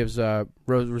he gives Rose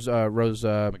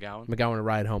McGowan a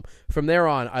ride home. From there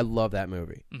on, I love that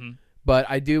movie. Mhm. But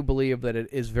I do believe that it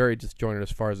is very disjointed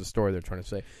as far as the story they're trying to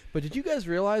say. But did you guys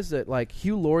realize that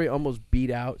Hugh Laurie almost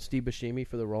beat out Steve Buscemi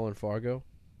for the role in Fargo?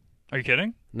 Are you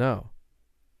kidding? No.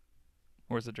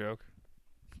 Where's the joke?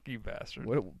 You bastard!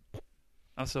 What?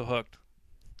 I'm so hooked.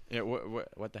 Yeah,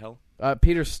 what the hell?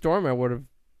 Peter Stormare would have.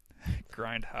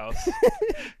 Grindhouse.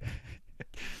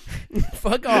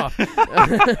 Fuck off.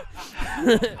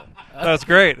 That's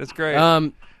great. That's great.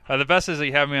 The best is that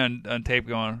you have me on tape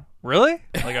going, really?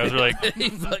 Like I was like, you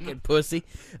fucking pussy.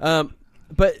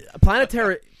 But Planet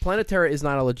Terror is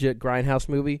not a legit Grindhouse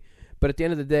movie. But at the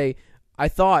end of the day, I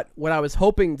thought what I was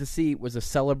hoping to see was a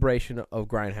celebration of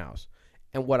Grindhouse,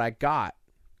 and what I got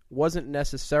wasn't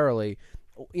necessarily,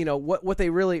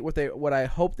 what I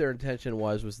hoped their intention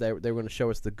was they were going to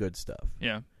show us the good stuff.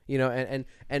 Yeah.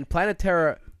 And Planet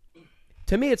Terror,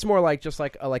 to me, it's more like just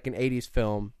like an '80s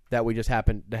film that we just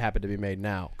happened to be made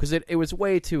now, because it was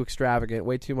way too extravagant,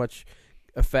 way too much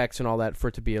effects and all that for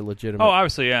it to be a legitimate. Oh,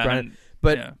 obviously, yeah. Grind.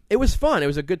 But it was fun. It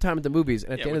was a good time at the movies,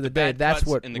 and at the end of the day, that's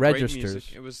what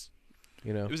registers. It was,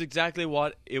 it was exactly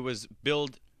what it was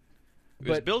billed It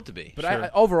was built to be. But Sure. I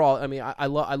overall, I mean, I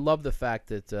love the fact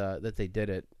that that they did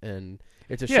it, and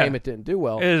it's a shame it didn't do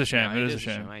well. It is a shame. It is a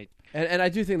shame. And I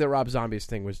do think that Rob Zombie's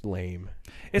thing was lame.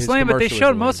 It's His lame, but they commercial was showed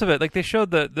lame. most of it. Like they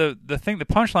showed the thing. The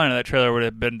punchline of that trailer would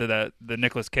have been to the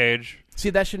Nicolas Cage. See,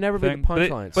 that should never be the thing.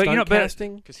 punchline. But you know,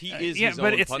 casting, because he is yeah, his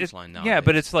but own it's punchline now. yeah,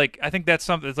 but it's like I think that's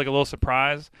something. It's like a little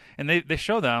surprise, and they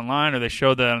show that online or they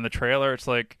show that in the trailer. It's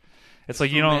like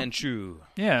you know, Manchu.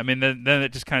 Yeah, I mean then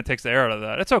it just kind of takes the air out of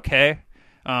that. It's okay.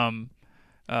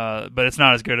 But it's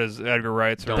not as good as Edgar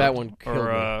Wright's or that one killed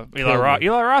or me. Eli Roth.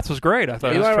 Eli Roth was great. I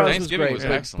thought Eli Roth was Thanksgiving great, was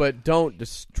excellent. but don't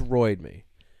destroyed me.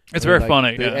 It's I mean, very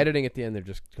funny. The Yeah. editing at the end, they're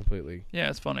just completely. Yeah,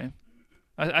 it's funny.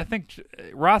 I think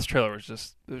Roth's trailer was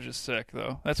just sick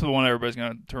though. That's the one everybody's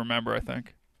going to remember. I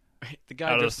think The guy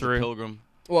out of dressed those as a three. pilgrim.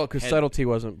 Well, because Had- subtlety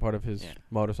wasn't part of his Yeah.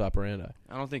 modus operandi.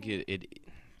 I don't think it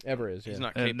Ever is. He's Yeah. not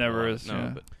It capable never of is, No,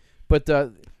 yeah. but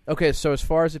But okay, so as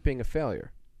far as it being a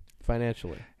failure,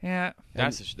 financially, yeah.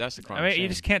 that's the crime. I mean, you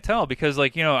just can't tell because,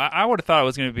 like, you know, I would have thought it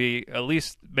was going to be at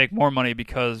least make more money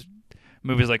because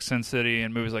movies like Sin City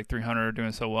and movies like 300 are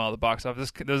doing so well at the box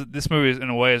office. This movie, is, in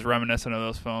a way, is reminiscent of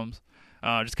those films.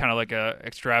 Just kind of like a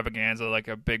extravaganza, like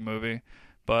a big movie.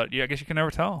 But yeah, I guess you can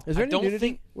never tell. is there I any don't nudity?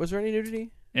 think- Was there any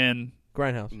nudity? In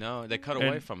Grindhouse. No, they cut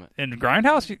away from it. in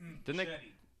Grindhouse, Didn't they?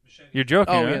 you're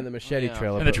joking. Oh right? yeah, in the machete Yeah.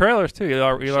 trailer. In the but- trailers too.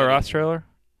 Eli Roth's trailer.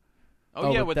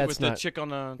 Oh, yeah, but with that's the not- chick on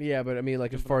the. Yeah, but I mean,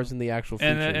 like as far as in the actual feature.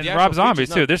 And The Rob actual Zombies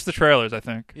features, too. no. This is the trailers, I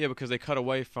think. Yeah, because they cut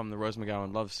away from the Rose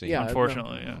McGowan love scene. Yeah,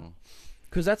 Unfortunately, yeah.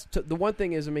 Because that's the one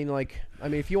thing is, I mean,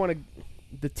 if you want to,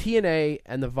 the TNA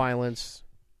and the violence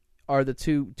are the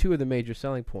two of the major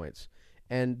selling points,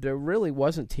 and there really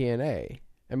wasn't TNA.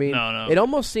 I mean, No. it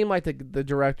almost seemed like the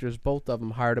directors, both of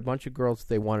them, hired a bunch of girls that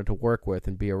they wanted to work with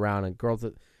and be around, and girls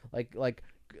that like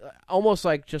almost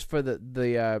like just for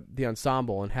the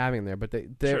ensemble and having there, but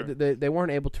they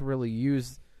weren't able to really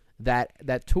use that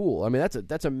tool. I mean,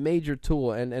 that's a major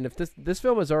tool, and if this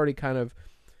film is already kind of.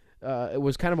 It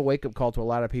was kind of a wake-up call to a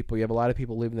lot of people. You have a lot of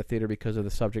people leaving the theater because of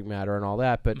the subject matter and all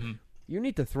that, but you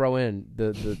need to throw in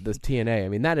the TNA. I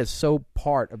mean, that is so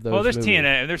part of those Well, there's movies.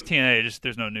 TNA. There's TNA. Just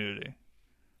there's no nudity.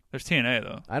 There's TNA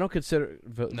though. I don't consider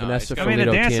Vanessa I mean, the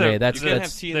Ferlito dance TNA. that- That's you can't have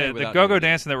that's TNA the without go-go nudity.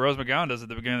 dancing that Rose McGowan does at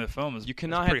the beginning of the film is You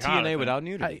cannot is have pretty hot, I TNA think. without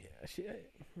nudity.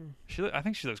 I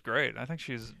think she looks great. I think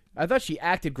she's. I thought she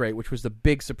acted great, which was the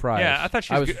big surprise. Yeah, I thought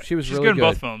she was good. She was She's really good in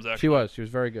both films, actually. She was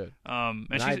very good. And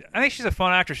And she's. I think she's a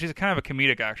fun actress. She's a kind of a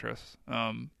comedic actress.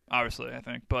 Obviously, I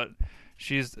think, but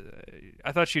she's.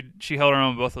 I thought she held her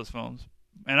own in both those films,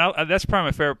 and that's probably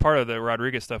my favorite part of the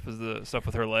Rodriguez stuff is the stuff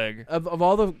with her leg, Of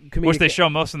all the comedic, which they show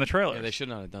most in the trailers. Yeah, they should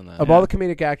not have done that. of all the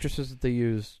comedic actresses that they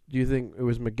used, do you think it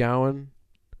was McGowan,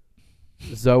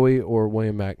 Zoe, or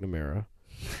William McNamara?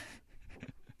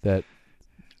 That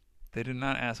They did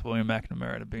not ask William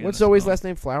McNamara to be. in what's this Zoe's film. last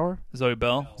name? Flower. Zoe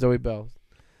Bell. Zoe Bell.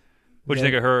 What'd you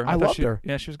think of her? I thought loved she- her.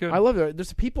 Yeah, she was good. I loved her.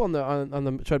 There's people on the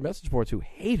Chud message boards who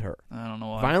hate her, I don't know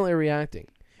why. violently reacting,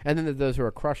 and then there's those who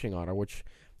are crushing on her, which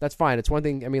that's fine. It's one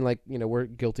thing. I mean, like, you know, we're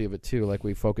guilty of it too. Like,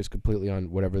 we focus completely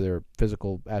on whatever their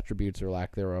physical attributes or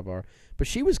lack thereof are. But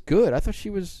she was good. I thought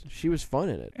she was fun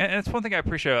in it. And it's one thing I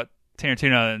appreciate about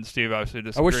Tarantino, and Steve obviously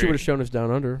disagree. I wish she would have shown us Down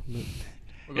Under.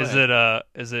 Is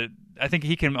it? I think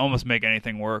he can almost make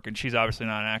anything work, and she's obviously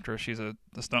not an actress. She's a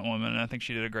stunt woman, and I think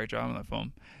she did a great job in that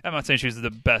film. I'm not saying she's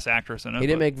the best actress in it. He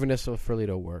didn't but- make Vanessa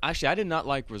Ferlito work. Actually, I did not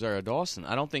like Rosario Dawson.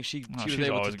 I don't think she was she's able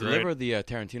to always great. deliver the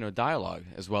Tarantino dialogue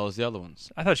as well as the other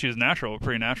ones. I thought she was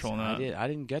pretty natural in that. I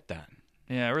didn't get that.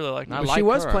 Yeah, I really liked And I it. But like she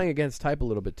was her. playing against type a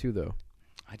little bit too, though.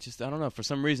 I don't know. For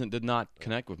some reason, it did not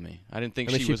connect with me. I didn't think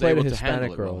I mean, she was played able a to handle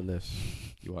Hispanic it girl well. in this.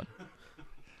 You what?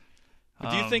 But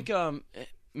do you think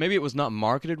maybe it was not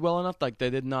marketed well enough? Like they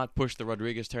did not push the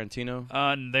Rodriguez Tarantino.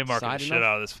 They marketed side the shit enough?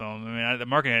 out of this film. I mean, the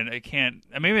marketing it can't.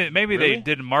 I mean, maybe Really? they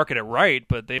didn't market it right,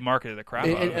 but they marketed the crap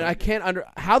out of it. And I can't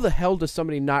how the hell does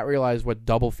somebody not realize what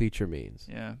double feature means?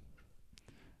 Yeah.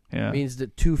 It means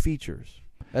that 2 features.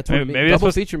 That's what it means. that's Double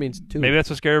what- feature means 2. Maybe that's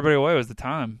what scared everybody away was the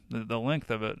time, the length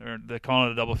of it, or they calling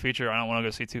it a double feature. I don't want to go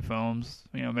see 2 films.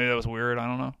 You know, maybe that was weird. I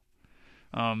don't know.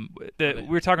 We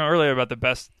were talking earlier about the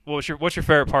best. What's your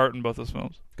favorite part in both those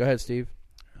films? Go ahead, Steve.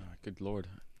 Good lord.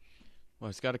 Well,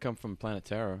 it's got to come from Planet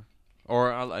Terror,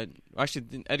 or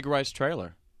actually Edgar Wright's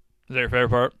trailer. Is that your favorite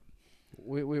part?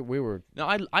 We were. No,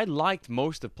 I liked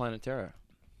most of Planet Terror.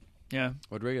 Yeah,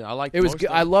 Rodriguez. I liked. It was. most Good.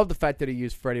 of I love the fact that he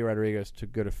used Freddie Rodriguez to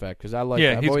good effect because I like.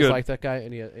 Yeah, I've he's always good. liked that guy,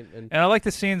 and I like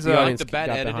the scenes. the I like audience the bad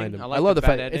got editing. behind him. I I, like love the the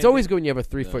fact. bad It's editing. always good when you have a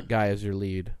 3-foot guy as your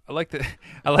lead. I like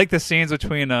the scenes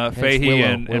between Fahey Willow.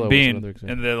 and Willow was Bean, another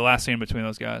example. and the last scene between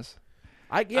those guys.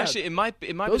 Actually, it might be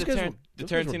the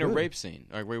Tarantino rape scene,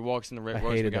 like where he walks in the rape. I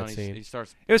hated that scene. He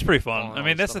starts. It was pretty fun. I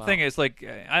mean, that's the thing. Is like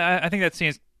I think that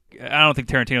scene's. I don't think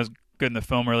Tarantino's good in the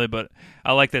film really, but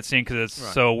I like that scene because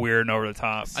it's so weird and over the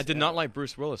top. I did not like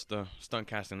Bruce Willis, the stunt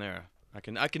casting there. I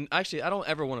can actually. I don't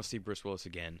ever want to see Bruce Willis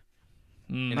again.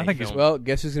 I think he's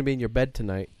guess who's gonna be in your bed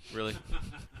tonight? Really?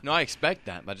 No, I expect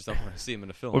that. But I just don't want to see him in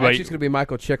the film. Actually, it's gonna be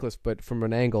Michael Chiklis, but from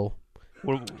an angle.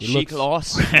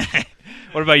 Chiklis.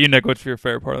 What about you, Nick? What's your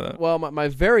favorite part of that? Well, my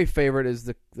very favorite is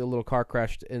the little car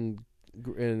crash in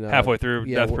halfway through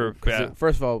Death Proof.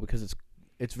 First of all, because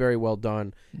it's very well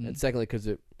done, and secondly, because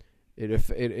it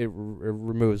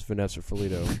removes Vanessa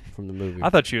Felito from the movie. I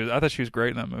thought she was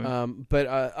great in that movie. But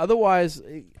otherwise,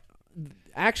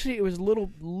 actually, it was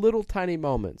little tiny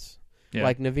moments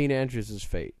like Naveen Andrews'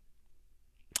 fate.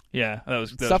 Yeah, that was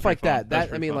stuff like fun.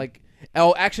 that. I mean, like.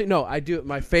 Oh, actually, no. I do.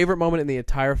 My favorite moment in the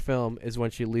entire film is when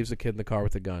she leaves the kid in the car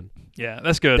with the gun. Yeah,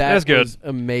 that's good. That's good. Was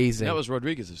amazing. That was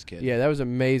Rodriguez's kid. Yeah, that was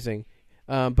amazing.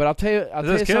 But I'll tell you,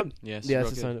 his kid? Something. Yes, yeah, it's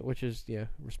his son, which is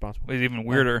responsible. It's even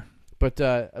weirder. But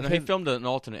he filmed an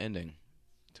alternate ending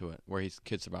to it where his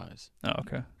kid survives. Oh,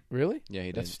 okay. Really? Yeah,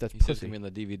 he did. That's he pussy. said to me in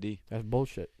the DVD. That's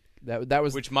bullshit. That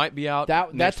was which might be out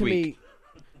that next to week. Me.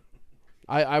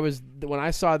 I was when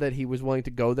I saw that he was willing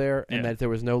to go there and that there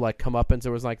was no comeuppance,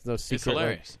 there was no secret. It's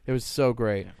hilarious. It was so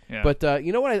great. Yeah. But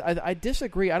you know what? I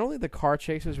disagree. I don't think the car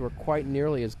chases were quite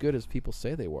nearly as good as people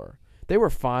say they were. They were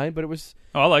fine, but it was.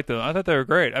 Oh, I liked them. I thought they were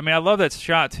great. I mean, I love that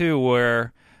shot too,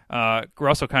 where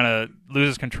Russell kind of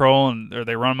loses control or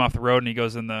they run him off the road, and he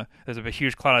goes in there's a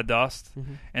huge cloud of dust,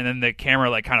 and then the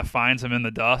camera kind of finds him in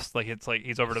the dust, it's like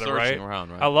he's over to the right.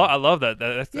 Around, right. I love that.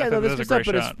 That's a great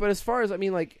shot. But as far as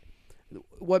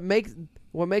what makes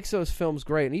those films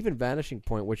great, and even Vanishing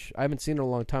Point, which I haven't seen in a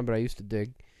long time, but I used to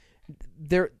dig.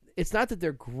 It's not that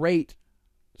they're great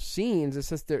scenes. It's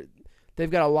just they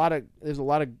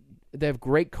have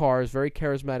great cars, very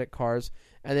charismatic cars,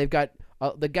 and they've got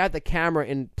they got the camera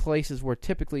in places where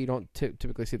typically you don't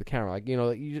typically see the camera.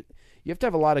 You have to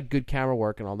have a lot of good camera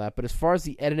work and all that. But as far as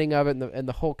the editing of it and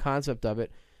the whole concept of it,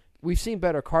 we've seen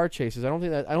better car chases. I don't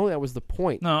think that was the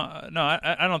point. No,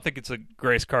 I don't think it's a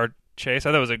great car chase.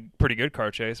 I thought it was a pretty good car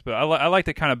chase, but I liked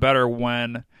it kind of better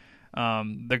when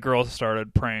the girls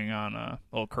started preying on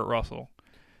old Kurt Russell.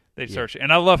 They search,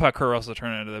 and I love how Kurt Russell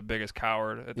turned into the biggest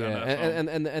coward at the end of the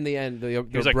film. And the end, the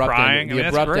he was abrupt crying. Ending, the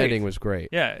abrupt ending was great.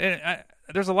 Yeah, and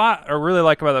there's a lot I really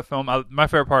like about that film. My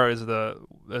favorite part is the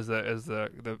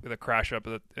crash up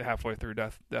halfway through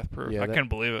Death Proof. I couldn't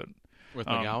believe it with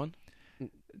McGowan.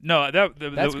 No,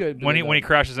 that's good. When he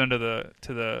crashes into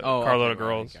the carload of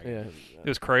girls. Right. Yeah, it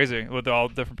was crazy with all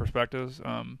different perspectives.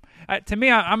 To me,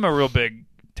 I'm a real big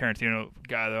Tarantino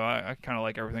guy, though. I kind of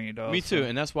like everything he does. Me too,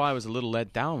 and that's why I was a little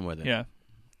let down with it. Yeah,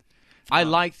 I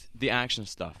liked the action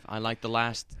stuff. I liked the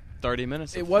last 30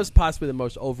 minutes. It was possibly the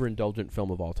most overindulgent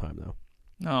film of all time, though.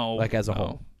 No, as a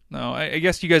whole. No, I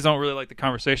guess you guys don't really like the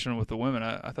conversation with the women.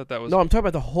 I thought that was. No, I'm talking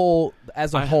about the whole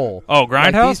as a whole. Oh,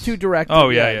 Grindhouse. These two directors. Oh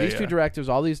yeah. These two directors,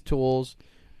 all these tools,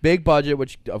 big budget,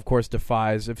 which of course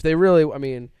defies. If they really, I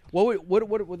mean, what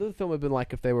would the film have been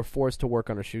like if they were forced to work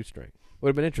on a shoestring? Would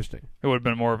have been interesting. It would have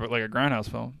been more of like a Grindhouse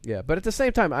film. Yeah, but at the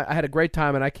same time, I had a great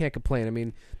time, and I can't complain. I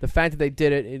mean, the fact that they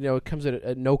did it, it comes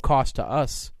at no cost to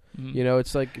us. Mm-hmm.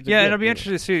 It's like and it'll be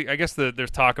interesting to see. I guess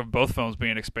there's talk of both films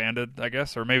being expanded. I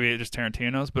guess, or maybe just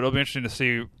Tarantino's. But it'll be interesting to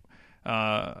see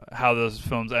how those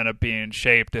films end up being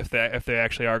shaped if they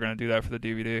actually are going to do that for the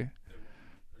DVD.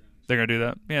 They're going to do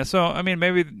that. Yeah. So I mean,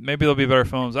 maybe there'll be better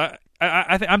films.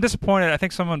 I'm disappointed. I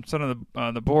think someone said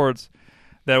on the boards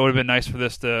that it would have been nice for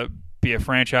this to be a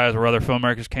franchise where other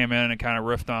filmmakers came in and kind of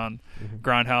riffed on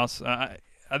Grindhouse.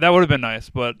 That would have been nice,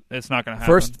 but it's not going to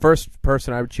happen. First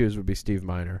person I would choose would be Steve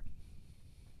Miner.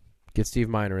 Get Steve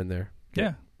Miner in there.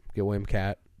 Get William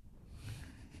Catt.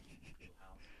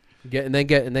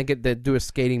 Do a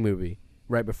skating movie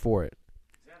right before it.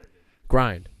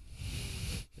 Grind.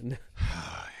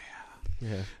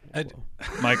 Yeah.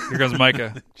 Mike, here goes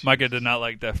Micah. Micah did not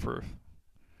like Death Proof.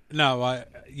 No,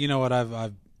 you know what?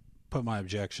 I've put my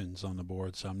objections on the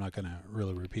board, so I'm not going to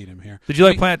really repeat them here. Did you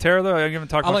like Planet Terror, though? I haven't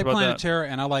talked much about that. I like Planet Terror,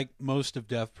 and I like most of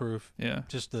Death Proof. Yeah.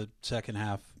 Just the second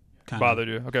half kind bothered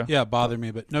you. Okay. Yeah, bothered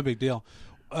me, but no big deal.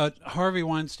 Harvey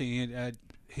Weinstein,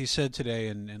 he said today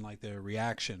in like the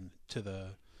reaction to the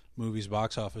movie's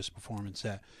box office performance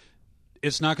that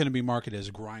it's not going to be marketed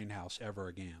as Grindhouse ever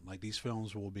again. Like these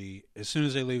films will be, as soon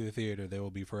as they leave the theater, they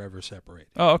will be forever separated.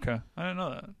 Oh, okay. I didn't know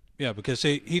that. Yeah, because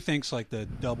he thinks like the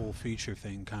double feature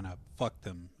thing kind of fucked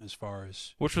them as far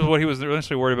as which was what he was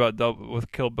initially worried about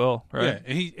with Kill Bill, right? Yeah,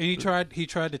 and he tried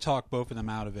to talk both of them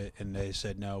out of it, and they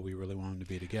said no, we really want them to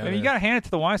be together. I mean, you got to hand it to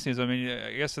the Weinsteins. I mean,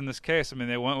 I guess in this case, I mean,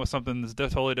 they went with something that's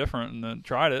totally different and then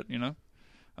tried it. You know,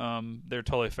 they're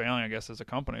totally failing, I guess, as a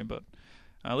company, but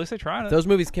at least they tried it. If those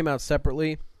movies came out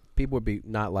separately, people would be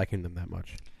not liking them that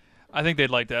much. I think they'd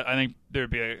like that. I think there'd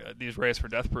be these Race for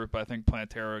Death Proof, but I think Planet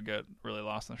Terror would get really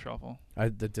lost in the shuffle. I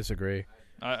disagree.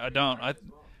 I don't.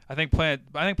 I think Planet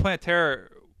Terror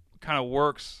kind of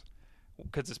works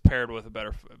because it's paired with a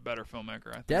better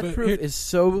filmmaker. I think. Death Proof is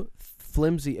so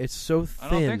flimsy. It's so thin. I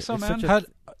don't think so, man.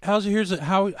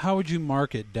 How would you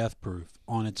market Death Proof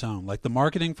on its own? Like the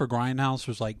marketing for Grindhouse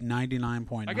was like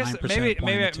 99.9%. I guess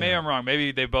maybe I'm wrong.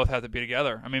 Maybe they both have to be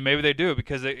together. I mean, maybe they do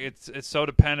because it's so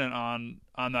dependent on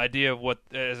the idea of what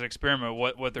as an experiment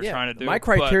what they're trying to do. My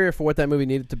criteria for what that movie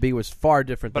needed to be was far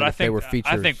different than if they were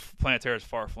features. I think Planet Terror is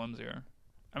far flimsier.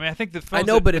 I mean, I think the film. I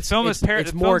know, but it's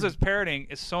parodying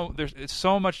is so it's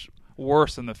so much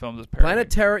worse than the films is parodying. Planet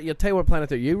Terror. You'll tell you what, Planet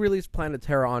Terror. You release Planet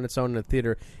Terror on its own in the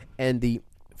theater, and the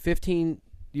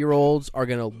 15-year-olds are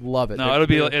gonna love it. No, it'll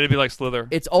be like Slither.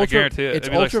 It's ultra. I guarantee it. It's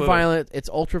ultra violent. It's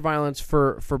ultra violence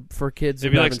for kids.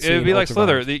 It'd be like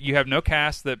Slither. You have no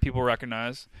cast that people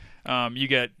recognize. You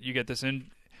get this and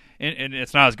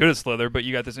it's not as good as Slither, but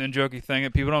you got this in-jokey thing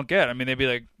that people don't get. I mean, they'd be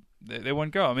like, they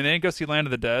wouldn't go. I mean, they didn't go see Land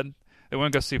of the Dead. They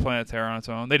wouldn't go see Planet Terror on its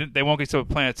own. They won't go see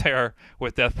Planet Terror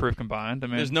with Death Proof combined. I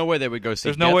mean, there's no way they would go see.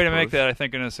 There's no way to make that. I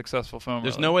think in a successful film.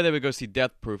 There's no way they would go see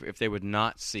Death Proof if they would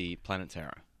not see Planet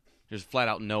Terror. There's flat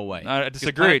out no way. I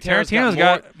disagree. Tarantino's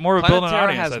got more of a building Planet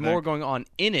audience. Terror has more going on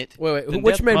in it. Wait.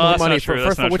 Which made more money?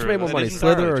 First of all, which made more money,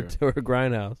 Slither or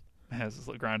Grindhouse? Has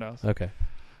Grindhouse. Okay.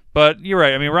 But you're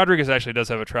right. I mean, Rodriguez actually does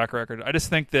have a track record. I just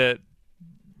think that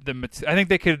I think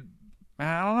they could.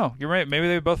 I don't know. You're right. Maybe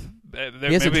they both. He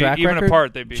has a track even record?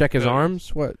 apart, they'd be. Check his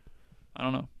arms. What? I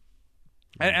don't know.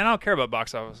 And I don't care about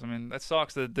box office. I mean, that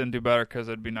sucks that it didn't do better because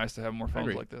it'd be nice to have more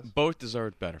films like this. Both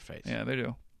deserved better fates. Yeah, they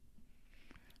do.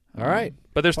 All right.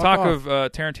 But there's talk of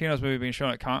Tarantino's movie being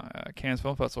shown at Cannes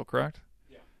Film Festival, correct?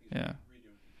 Yeah.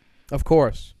 Of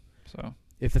course. So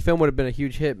if the film would have been a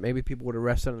huge hit, maybe people would have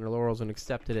rested on their laurels and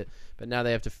accepted it. But now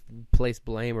they have to place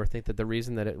blame or think that the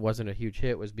reason that it wasn't a huge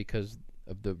hit was because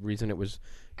of the reason it was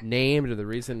named or the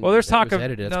reason there's it talk was of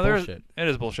edited. That's bullshit. It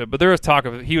is bullshit. But there was talk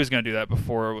of he was going to do that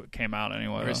before it came out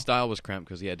anyway. His style was cramped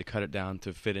because he had to cut it down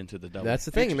to fit into the double. That's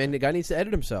the thing. I mean, the guy needs to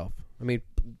edit himself. I mean,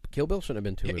 Kill Bill shouldn't have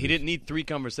been two movies. He didn't need 3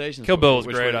 conversations. Kill Bill was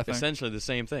which great, were I think. essentially the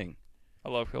same thing. I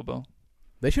love Kill Bill.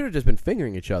 They should have just been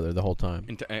fingering each other the whole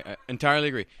time. Entirely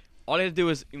agree. All you have to do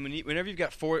is whenever you've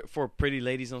got four pretty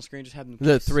ladies on screen, just have them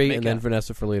The 3 and then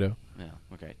Vanessa Ferlito. Yeah,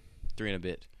 okay. 3 and a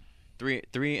bit.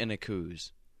 3 and a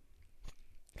coos.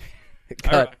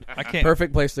 Cut. I can't.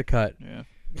 Perfect place to cut. Yeah.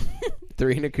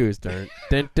 3 and a coos turn.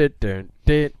 Dun, dun, dun,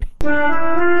 dun.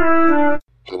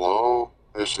 Hello,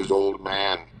 this is Old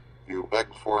Man. You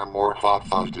begged for a more hot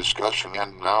fuzz discussion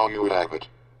and now you have it.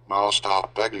 Now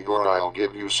stop begging or I'll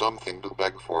give you something to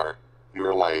beg for.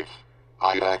 Your life.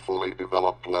 I have fully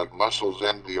developed leg muscles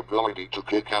and the ability to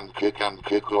kick and kick and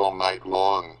kick all night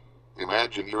long.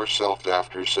 Imagine yourself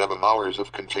after 7 hours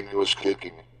of continuous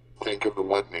kicking. Think of the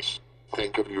wetness.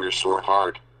 Think of your sore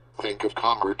heart. Think of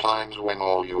calmer times when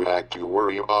all you had to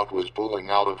worry about was pulling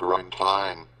out of run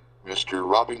time. Mr.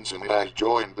 Robinson has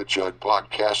joined the Chud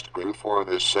podcast group for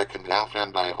this second half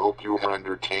and I hope you are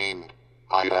entertained.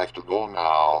 I have to go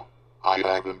now. I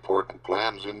have important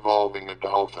plans involving a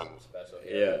dolphin.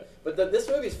 Yeah. But this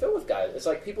movie is filled with guys. It's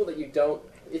like people that you don't...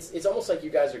 It's almost like you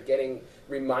guys are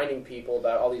reminding people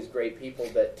about all these great people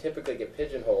that typically get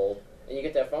pigeonholed, and you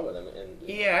get to have fun with them.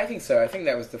 Yeah, I think so. I think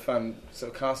that was the fun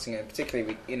sort of casting it,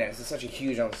 particularly, it's such a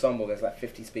huge ensemble. There's like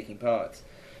 50 speaking parts.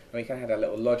 And we kind of had a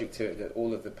little logic to it that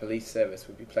all of the police service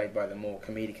would be played by the more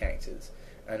comedic actors,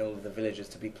 and all of the villagers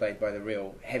to be played by the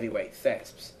real heavyweight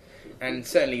thespians. And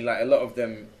certainly, like, a lot of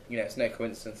them, it's no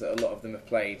coincidence that a lot of them have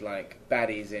played, like,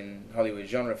 baddies in Hollywood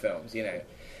genre films,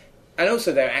 And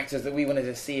also they're actors that we wanted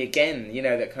to see again,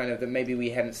 that maybe we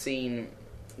hadn't seen,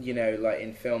 like,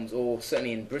 in films, or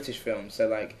certainly in British films. So,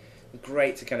 like,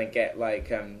 great to kind of get, like,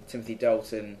 Timothy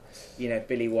Dalton,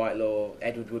 Billy Whitelaw,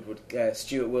 Edward Woodward,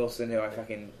 Stuart Wilson, who I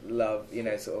fucking love,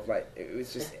 sort of like,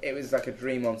 it was like a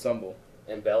dream ensemble.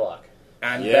 And Belloc.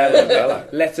 And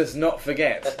Belloc. Let us not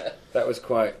forget. That was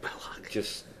quite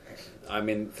just... I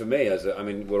mean, for me,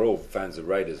 we're all fans of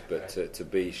Raiders, but to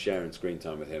be sharing screen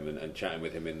time with him and chatting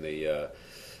with him in the,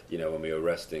 when we were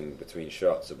resting between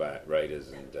shots about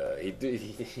Raiders, and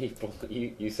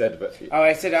you said about... Oh,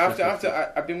 I said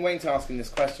after I've been waiting to ask him this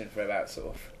question for about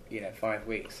sort of 5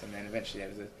 weeks, and then eventually there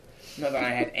was not that I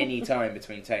had any time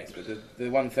between takes, but the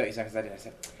 1 30 seconds I did, I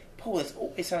said, Paul, there's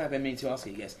always something I've been meaning to ask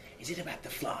you. He goes, is it about the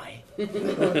fly? And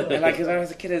because I was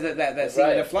a kid, that scene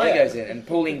when the fly goes in, and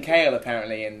Pauline Kael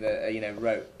apparently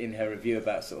wrote in her review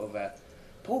about sort of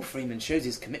Paul Freeman shows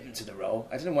his commitment to the role.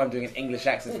 I don't know why I'm doing an English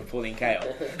accent for Pauline Kael.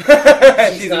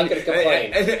 She's not going to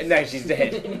complain. No, she's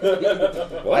dead.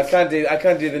 What? I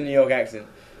can't do the New York accent.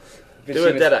 But Do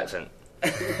a dead accent.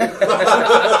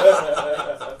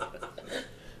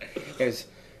 Goes,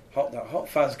 Hot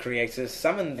Fuzz creators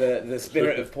summoned the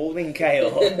spirit of Pauline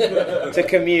Kael to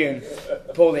commune.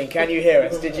 Pauline, can you hear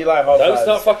us? Did you like Hot Fuzz? Don't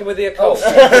start fucking with the occult.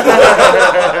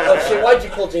 Oh shit, why'd you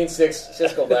pull Gene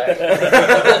Siskel back?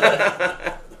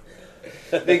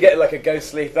 They get like a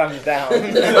ghostly thumbs down.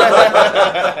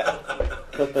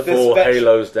 4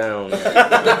 halos down.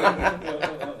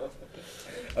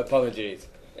 Apologies.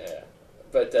 Yeah.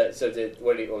 But,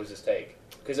 what was his take?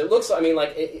 Because it looks,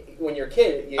 when you're a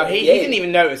kid... he didn't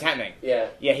even know it was happening. Yeah.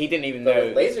 Yeah, he didn't even but know.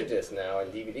 With Laserdisc now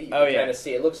and DVD, you can kind of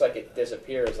see, it looks like it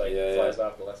disappears, flies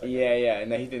off the left. Yeah,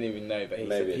 no, he didn't even know, but he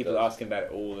said people ask him about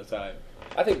it all the time.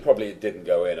 I think probably it didn't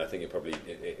go in. I think it probably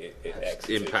it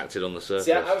impacted on the surface.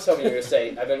 See, I was hoping you were going to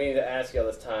say, I've been meaning to ask you all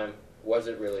this time, was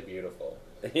it really beautiful?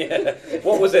 Yeah.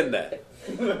 What was in there?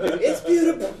 It's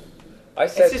beautiful. I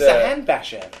said, it's just a hand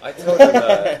basher. I told him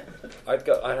I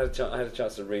had a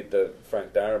chance to read the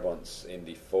Frank Darabont's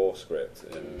Indy 4 script,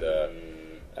 and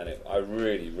I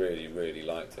really, really, really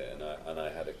liked it, and I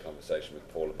had a conversation with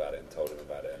Paul about it and told him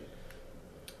about it, and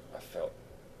I felt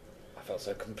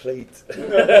so complete.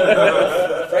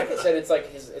 Frank said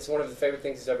it's one of the favorite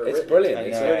things he's ever written. It's brilliant.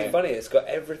 It's really funny. It's got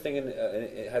everything in.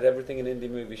 It had everything an indie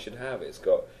movie should have. It's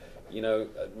got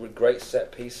great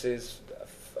set pieces.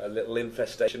 A little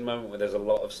infestation moment where there's a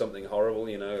lot of something horrible,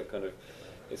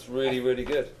 it's really, really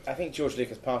good. I think George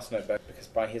Lucas passed no vote because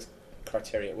by his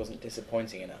criteria it wasn't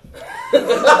disappointing enough.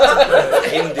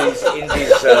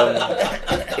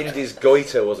 Indy's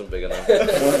goiter wasn't big enough.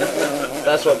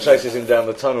 That's what chases him down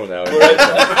the tunnel now.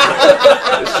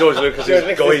 It's George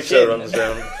Lucas's goiter runs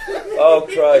down. Oh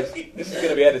Christ! This is going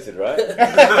to be edited, right?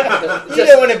 You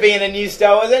don't want to be in a new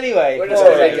Star Wars anyway. We're just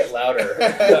going to make it louder.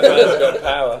 That man's got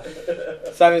power.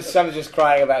 Simon's just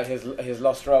crying about his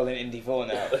lost role in Indy 4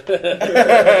 now.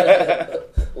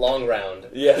 Long round.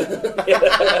 Yeah.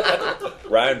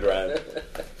 Round.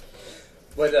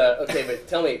 But but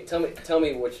tell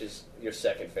me which is your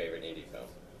second favorite indie film.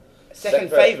 Second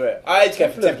favourite? I'd go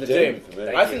for Temple of Doom.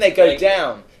 I think they go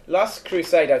down. Last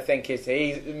Crusade, I think, is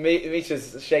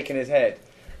Misha's shaking his head.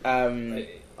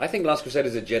 I think Last Crusade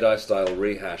is a Jedi-style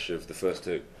rehash of the first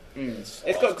two. It's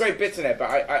got great bits in it, but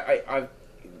I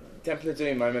Temple of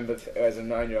Doom, I remember as a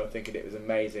 9-year-old thinking it was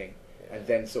amazing, and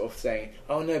then sort of saying,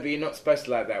 "Oh no, but you're not supposed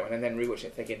to like that one," and then rewatching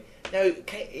it thinking, "No,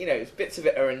 bits of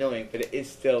it are annoying, but it is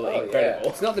still incredible." Yeah.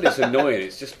 It's not that it's annoying;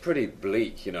 it's just pretty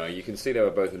bleak. You can see they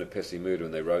were both in a pissy mood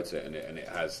when they wrote it, and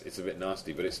it's a bit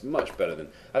nasty, but it's much better than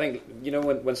I think.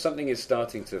 When something is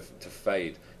starting to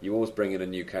fade, you always bring in a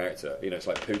new character. It's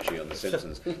like Poochie on The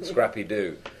Simpsons, Scrappy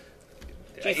Doo.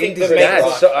 Do you think the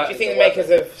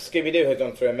makers of Scooby-Doo had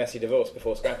gone through a messy divorce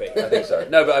before Scrappy? I think so.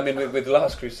 No, but I mean, with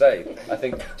Last Crusade, I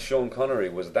think Sean Connery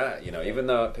was that. Even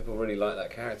though people really like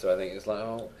that character, I think it's like,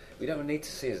 oh, we don't need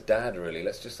to see his dad really.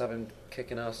 Let's just have him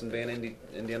kicking ass and being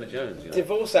Indiana Jones.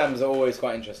 Divorce albums are always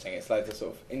quite interesting. It's like the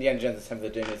sort of Indiana Jones and Temple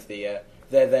of Doom is the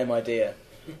They're Them Idea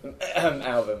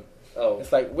album. Oh,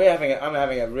 it's like I'm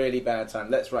having a really bad time.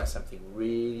 Let's write something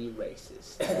really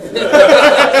racist.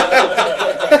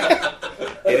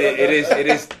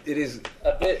 It is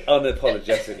a bit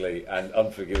unapologetically and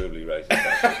unforgivably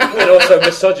racist, and also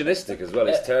misogynistic as well.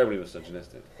 It's terribly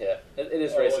misogynistic. Yeah, it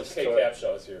is racist. Kate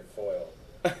Capshaw is your foil.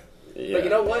 Yeah, but you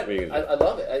know what? I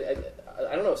love it.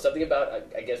 I don't know, something about,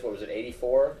 I guess, what was it,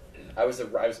 84? I was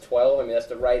 12. I mean, that's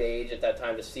the right age at that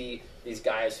time to see these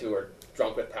guys who are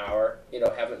drunk with power,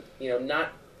 not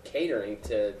catering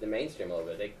to the mainstream a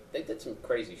little bit. They did some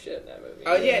crazy shit in that movie.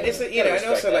 Oh yeah, and it's and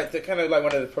also like the kind of like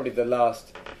one of probably the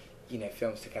last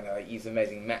films to kind of like use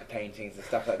amazing matte paintings and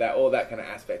stuff like that. All that kind of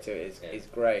aspect to it is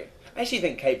great. I actually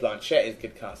think Cate Blanchett is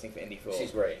good casting for Indy 4.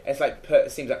 She's great. It's like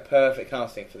it seems like perfect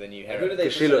casting for the new heroine.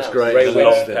 Because she looks great in a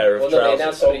long pair of trousers. They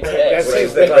announced somebody today.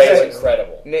 That's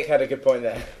incredible. Nick had a good point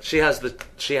there. She has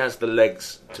the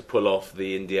legs to pull off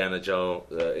the Indiana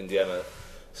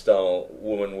style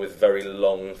woman with very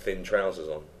long, thin trousers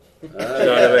on. Do you know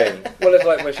what I mean? Well, it's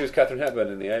like when she was Katharine Hepburn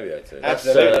in The Aviator.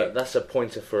 That's a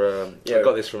pointer for. I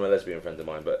got this from a lesbian friend of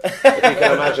mine, but if you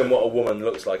can imagine what a woman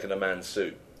looks like in a man's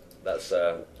suit, that's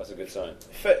a good sign.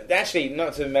 Actually,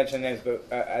 not to mention names, but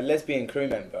a lesbian crew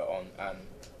member on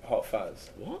Hot Fuzz.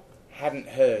 What? hadn't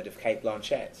heard of Cate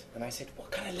Blanchett, and I said,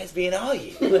 "What kind of lesbian are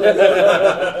you?"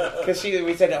 Because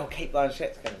we said, "Oh, Cate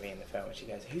Blanchett's going to be in the film," and she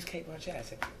goes, "Who's Cate Blanchett?" I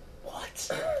said,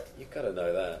 "What?" You've got to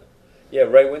know that. Yeah,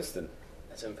 Ray Winston.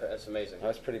 That's amazing. I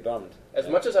was pretty bummed. As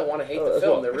much as I want to hate the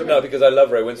film, they're really... No, because I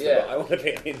love Ray Winston, Yeah. but I want to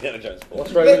be in Indiana Jones 4.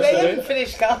 What's Ray Winston doing? They haven't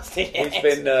finished casting yet.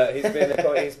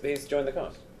 He's joined the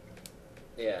cast.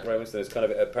 Yeah. Ray Winston is kind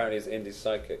of apparently is Indy's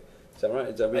sidekick. Is that right?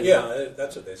 Is that really Yeah,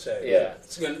 that's what they say. Yeah.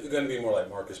 It's going to be more like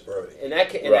Marcus Brody. In that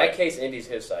case, Indy's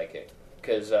his sidekick.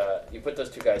 Because you put those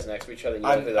two guys next to each other, and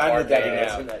you I'm look at the the hard daddy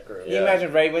guys now. in that group. Can you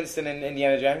imagine Ray Winston in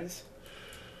Indiana Jones?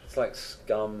 It's like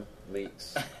Scum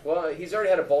meets... Well, he's already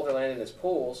had a boulder land in his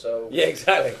pool, so... Yeah,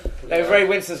 exactly. No, Ray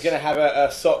Winston's going to have a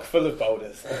sock full of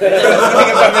boulders.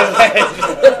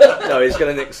 No, he's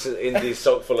going to nick Indy's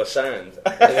sock full of sand.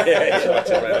 Around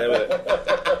there with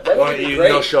it. Why don't you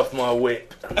nosh off my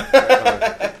whip?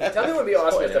 Tell me what would be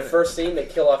awesome if the first scene they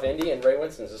kill off Indy and Ray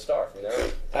Winston's a star. You know?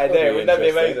 I know, wouldn't that be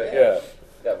amazing? Yeah.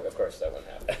 Of course, that wouldn't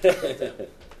happen.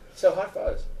 So, hot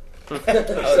fuzz. You You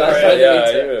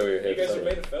guys have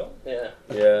made a film? Yeah.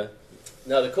 Yeah.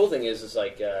 No, the cool thing is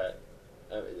like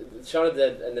Shaun of the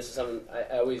Dead, and this is something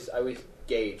I always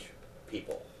gauge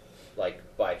people like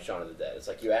by Shaun of the Dead. It's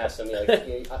like you ask them, like,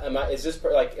 is this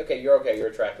like okay, you're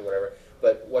attractive, whatever.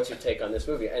 But what's your take on this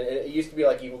movie? And it used to be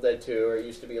like Evil Dead 2, or it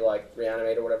used to be like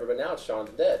Reanimator or whatever, but now it's Shaun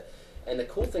of the Dead. And the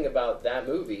cool thing about that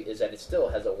movie is that it still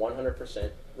has a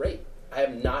 100% rate. I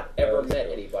have not ever met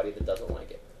anybody that doesn't like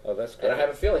it. Oh, that's great. And I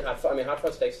have a feeling Hot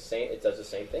Fuzz takes the same. It does the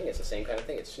same thing. It's the same kind of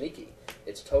thing. It's sneaky.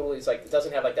 It's totally. It's like it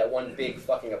doesn't have like that one big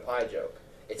fucking a pie joke.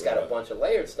 It's got a bunch of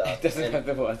layered stuff. It doesn't have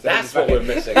the one. That's what we're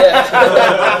missing.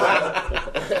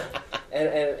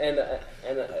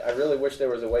 And I really wish there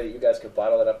was a way that you guys could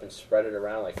bottle it up and spread it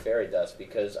around like fairy dust,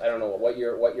 because I don't know what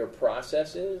your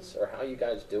process is or how you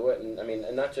guys do it, and I mean,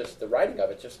 and not just the writing of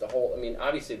it, just the whole. I mean,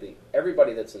 obviously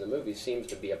everybody that's in the movie seems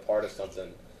to be a part of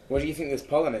something. What do you think this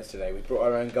pollen is today? We brought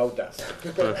our own gold dust.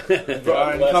 We brought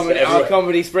our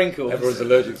comedy sprinkles. Everyone's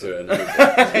allergic to it.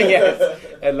 Yes.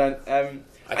 I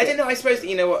don't know. I suppose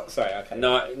you know what. Sorry. Okay.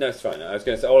 No, it's fine. I was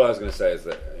going to say. All I was going to say is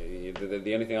that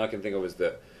the only thing I can think of is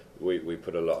that we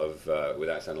put a lot of,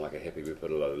 without sounding like a hippie, we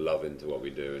put a lot of love into what we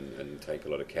do and take a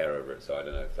lot of care over it. So I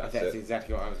don't know if that's it.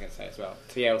 Exactly what I was going to say as well.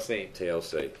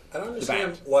 TLC. I don't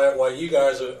understand why you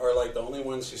guys are like the only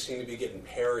ones who seem to be getting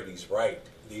parodies right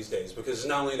these days, because it's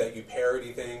not only that you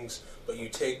parody things, but you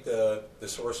take the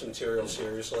source material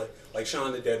seriously. Like Shaun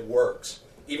of the Dead works,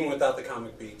 even without the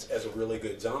comic beats, as a really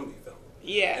good zombie film.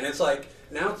 Yeah. And it's like,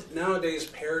 nowadays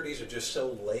parodies are just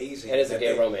so lazy. And it's a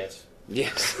gay romance.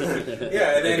 Yes. Yeah,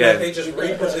 and then they just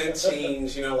represent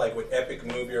scenes, like with Epic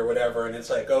Movie or whatever, and it's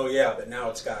like, oh yeah, but now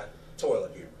it's got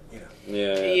toilet humor,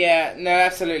 Yeah, no,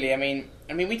 absolutely. I mean,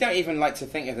 we don't even like to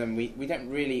think of them. We don't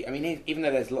really. I mean, even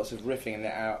though there's lots of riffing in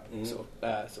there, sort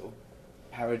of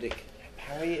parodic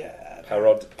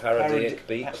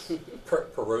beats.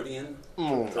 Parodian.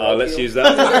 Let's use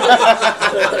that.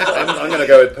 I'm going to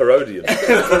go with parodian.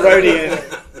 Parodian.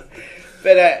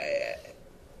 But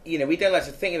we don't like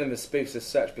to think of them as spoofs as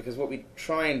such, because what we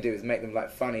try and do is make them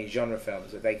like funny genre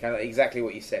films. That they kind of exactly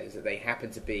what you said is that they happen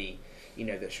to be.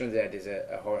 That Shaun of the Dead is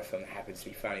a horror film that happens to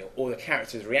be funny, or the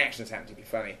characters' reactions happen to be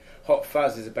funny. Hot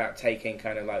Fuzz is about taking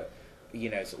kind of like,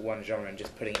 sort of one genre and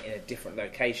just putting it in a different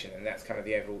location, and that's kind of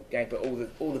the overall game. But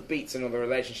all the beats and all the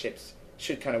relationships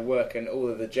should kind of work, and all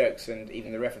of the jokes and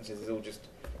even the references is all just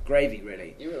gravy,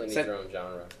 really. You really need your own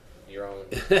genre, your own.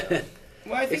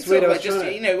 Well, I think sort of like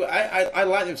I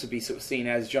like them to be sort of seen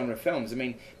as genre films. I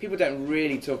mean, people don't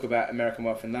really talk about American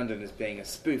Werewolf in London as being a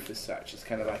spoof as such. It's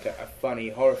kind of like a funny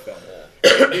horror film.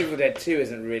 Yeah. Evil Dead 2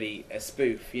 isn't really a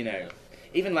spoof,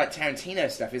 Even like Tarantino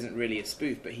stuff isn't really a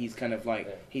spoof, but he's kind of like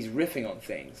he's riffing on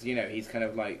things. He's kind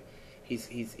of like he's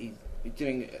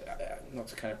doing not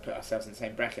to kind of put ourselves in the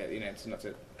same bracket, to not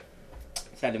to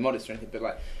sound immodest or anything, but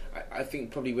like I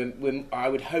think probably I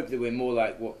would hope that we're more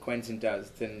like what Quentin does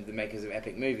than the makers of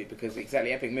Epic Movie, because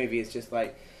exactly Epic Movie is just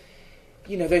like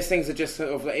those things are just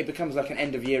sort of it becomes like an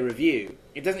end of year review.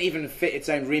 It doesn't even fit its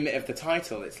own remit of the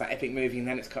title. It's like Epic Movie, and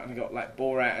then it's kind of got like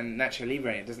Borat and Nacho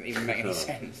Libre. It doesn't even make any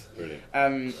sense. Brilliant.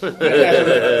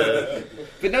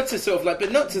 But not to sort of like,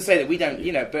 but not to say that we don't,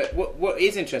 But what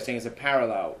is interesting is a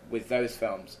parallel with those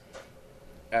films.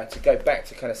 To go back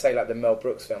to kind of say like the Mel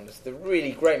Brooks films, the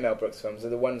really great Mel Brooks films are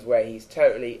the ones where he's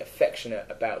totally affectionate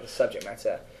about the subject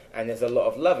matter, and there's a lot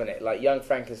of love in it. Like Young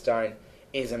Frankenstein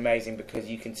is amazing because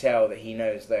you can tell that he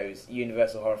knows those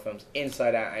Universal horror films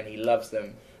inside out, and he loves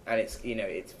them, and it's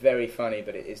it's very funny,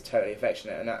 but it is totally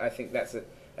affectionate. And I think that's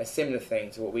a similar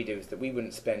thing to what we do, is that we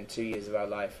wouldn't spend 2 years of our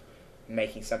life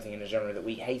making something in a genre that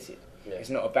we hated. Yeah. It's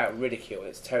not about ridicule.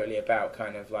 It's totally about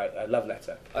kind of like a love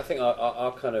letter. I think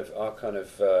our kind of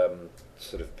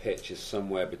sort of pitch is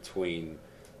somewhere between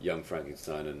Young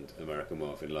Frankenstein and American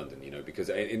Werewolf in London, because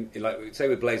in like say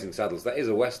with Blazing Saddles, that is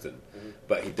a western,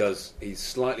 but he's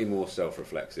slightly more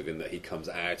self-reflexive in that he comes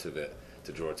out of it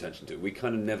to draw attention to it. We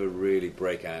kind of never really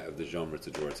break out of the genre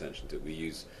to draw attention to it.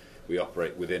 We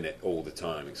operate within it all the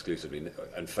time, exclusively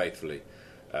and faithfully.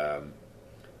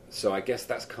 So I guess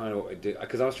that's kind of what I do.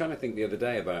 Because I was trying to think the other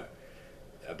day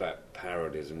about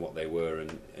parodies and what they were,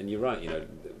 and you're right.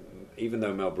 Even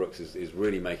though Mel Brooks is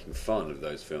really making fun of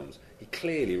those films, he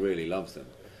clearly really loves them.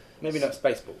 Maybe not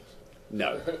Spaceballs.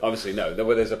 No, obviously no.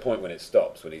 There's a point when it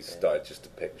stops, when he's started just to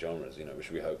pick genres,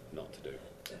 which we hope not to do.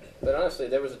 But honestly,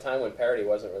 there was a time when parody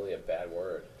wasn't really a bad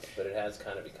word, but it has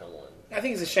kind of become one. I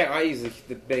think it's a shame. I used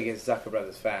the biggest Zucker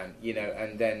Brothers fan,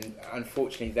 and then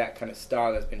unfortunately that kind of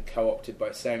style has been co-opted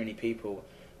by so many people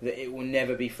that it will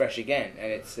never be fresh again,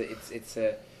 and it's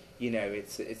a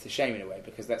shame in a way,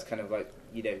 because that's kind of like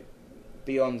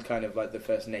beyond kind of like the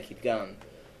first Naked Gun,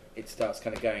 it starts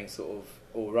kind of going sort of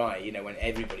all right, when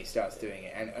everybody starts doing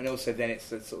it, and also then it's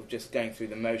sort of just going through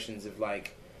the motions of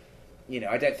like,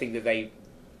 I don't think that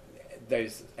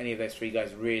any of those three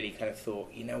guys really kind of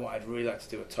thought, what, I'd really like to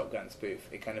do a Top Gun spoof.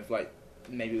 It kind of like,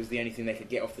 maybe it was the only thing they could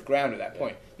get off the ground at that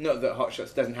point. Not that Hot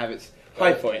Shots doesn't have its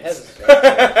high points. So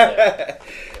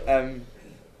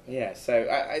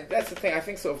that's the thing. I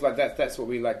think sort of like that's what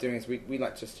we like doing, is we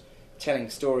like just telling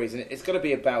stories, and it's got to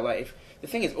be about like, if the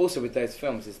thing is also with those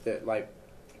films is that like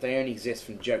they only exist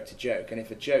from joke to joke, and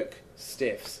if a joke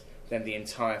stiffs, then the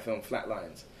entire film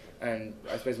flatlines. And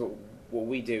I suppose what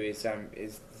we do is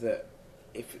that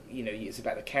if it's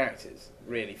about the characters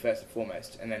really first and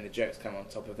foremost, and then the jokes come on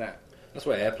top of that. That's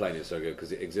why Airplane is so good,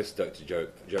 because it exists joke to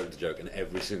joke, and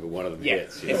every single one of them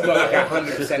hits. It's got like a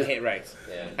 100% hit rate,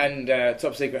 and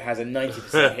Top Secret has a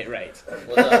 90% hit rate.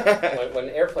 Well, no, when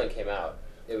Airplane came out,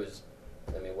 it was,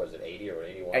 was it 80 or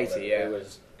 81? 80, yeah. It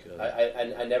was.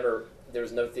 I never. There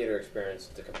was no theater experience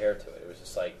to compare to it. It was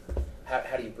just like,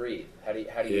 how do you breathe? How do you?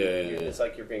 It's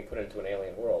like you're being put into an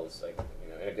alien world. It's like,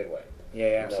 in a good way.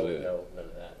 Yeah, absolutely. No, none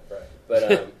of that. Right.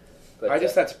 But I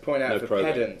just had to point out for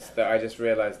pedants that I just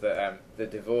realised that the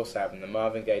Divorce album, the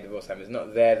Marvin Gaye Divorce album, is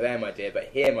not There, My Dear, but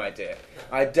Here, My Dear.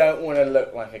 I don't want to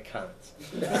look like a cunt.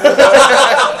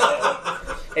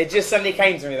 It just suddenly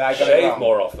came to me that I got it wrong.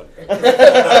 More often.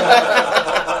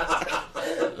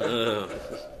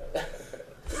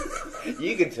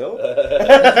 You can talk.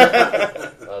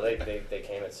 Well, they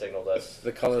came and signaled us.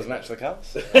 The colours match the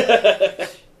colours.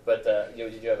 But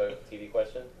did you have a TV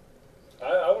question?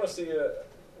 I want to see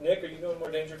Nick, are you doing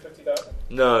more Danger 50,000?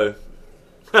 No.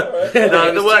 Right. No,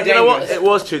 you know what? It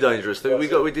was too dangerous.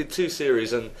 We did 2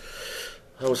 series, and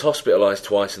I was hospitalised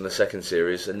twice in the second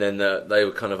series, and then they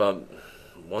were kind of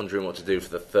wondering what to do for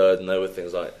the third, and there were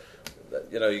things like,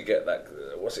 you get that,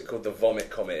 what's it called, the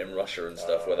vomit comet in Russia and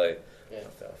stuff, where they,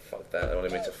 fuck that, they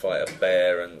wanted me to fight a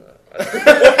bear, and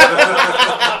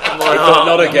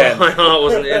not again. My heart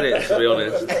wasn't in it, to be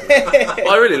honest. But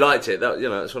I really liked it. That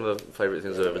it's one of the favourite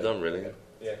things I've ever done, really.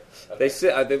 Yeah. They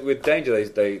with Danger,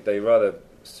 they rather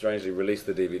strangely released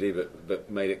the DVD, but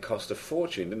made it cost a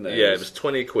fortune, didn't they? Yeah, it was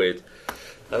 £20.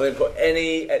 And they didn't put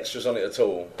any extras on it at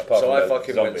all. Apart so from I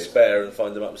fucking zombies. went spare and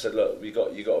phoned them up and said, look, you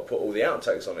got to put all the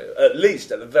outtakes on it, at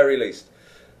the very least.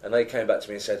 And they came back to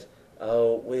me and said,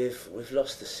 oh, we've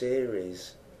lost the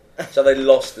series. So they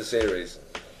lost the series.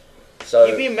 So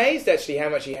you'd be amazed actually how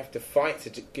much you have to fight to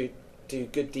do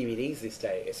good DVDs this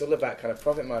day. It's all about kind of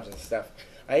profit margins and stuff.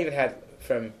 I even had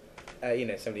from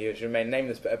somebody who should remain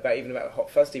nameless, but about the Hot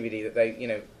Fuzz DVD that they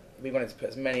we wanted to put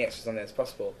as many extras on there as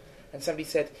possible, and somebody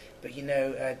said, but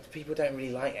people don't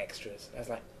really like extras. And I was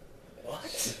like,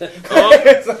 what?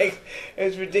 It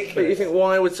was ridiculous. But you think,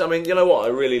 why would... I mean, you know what? I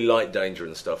really like Danger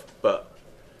and stuff, but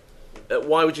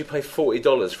why would you pay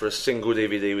 $40 for a single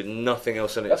DVD with nothing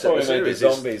else in it? That's why we made the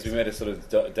zombies. We made a sort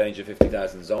of Danger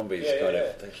 50,000 zombies kind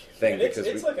of thing. And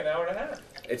it's like an hour and a half.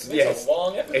 It's a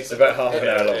long episode. It's about half an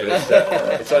hour long.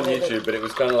 It's on YouTube, but it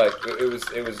was kind of like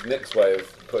it was Nick's way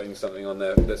of putting something on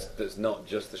there that's not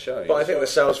just the show. But I think the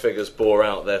sales figures bore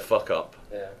out their fuck up.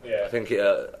 Yeah. I think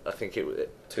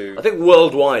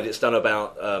worldwide it's done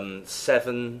about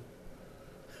 7.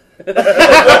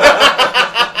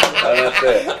 And that's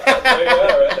it. There you go,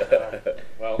 right?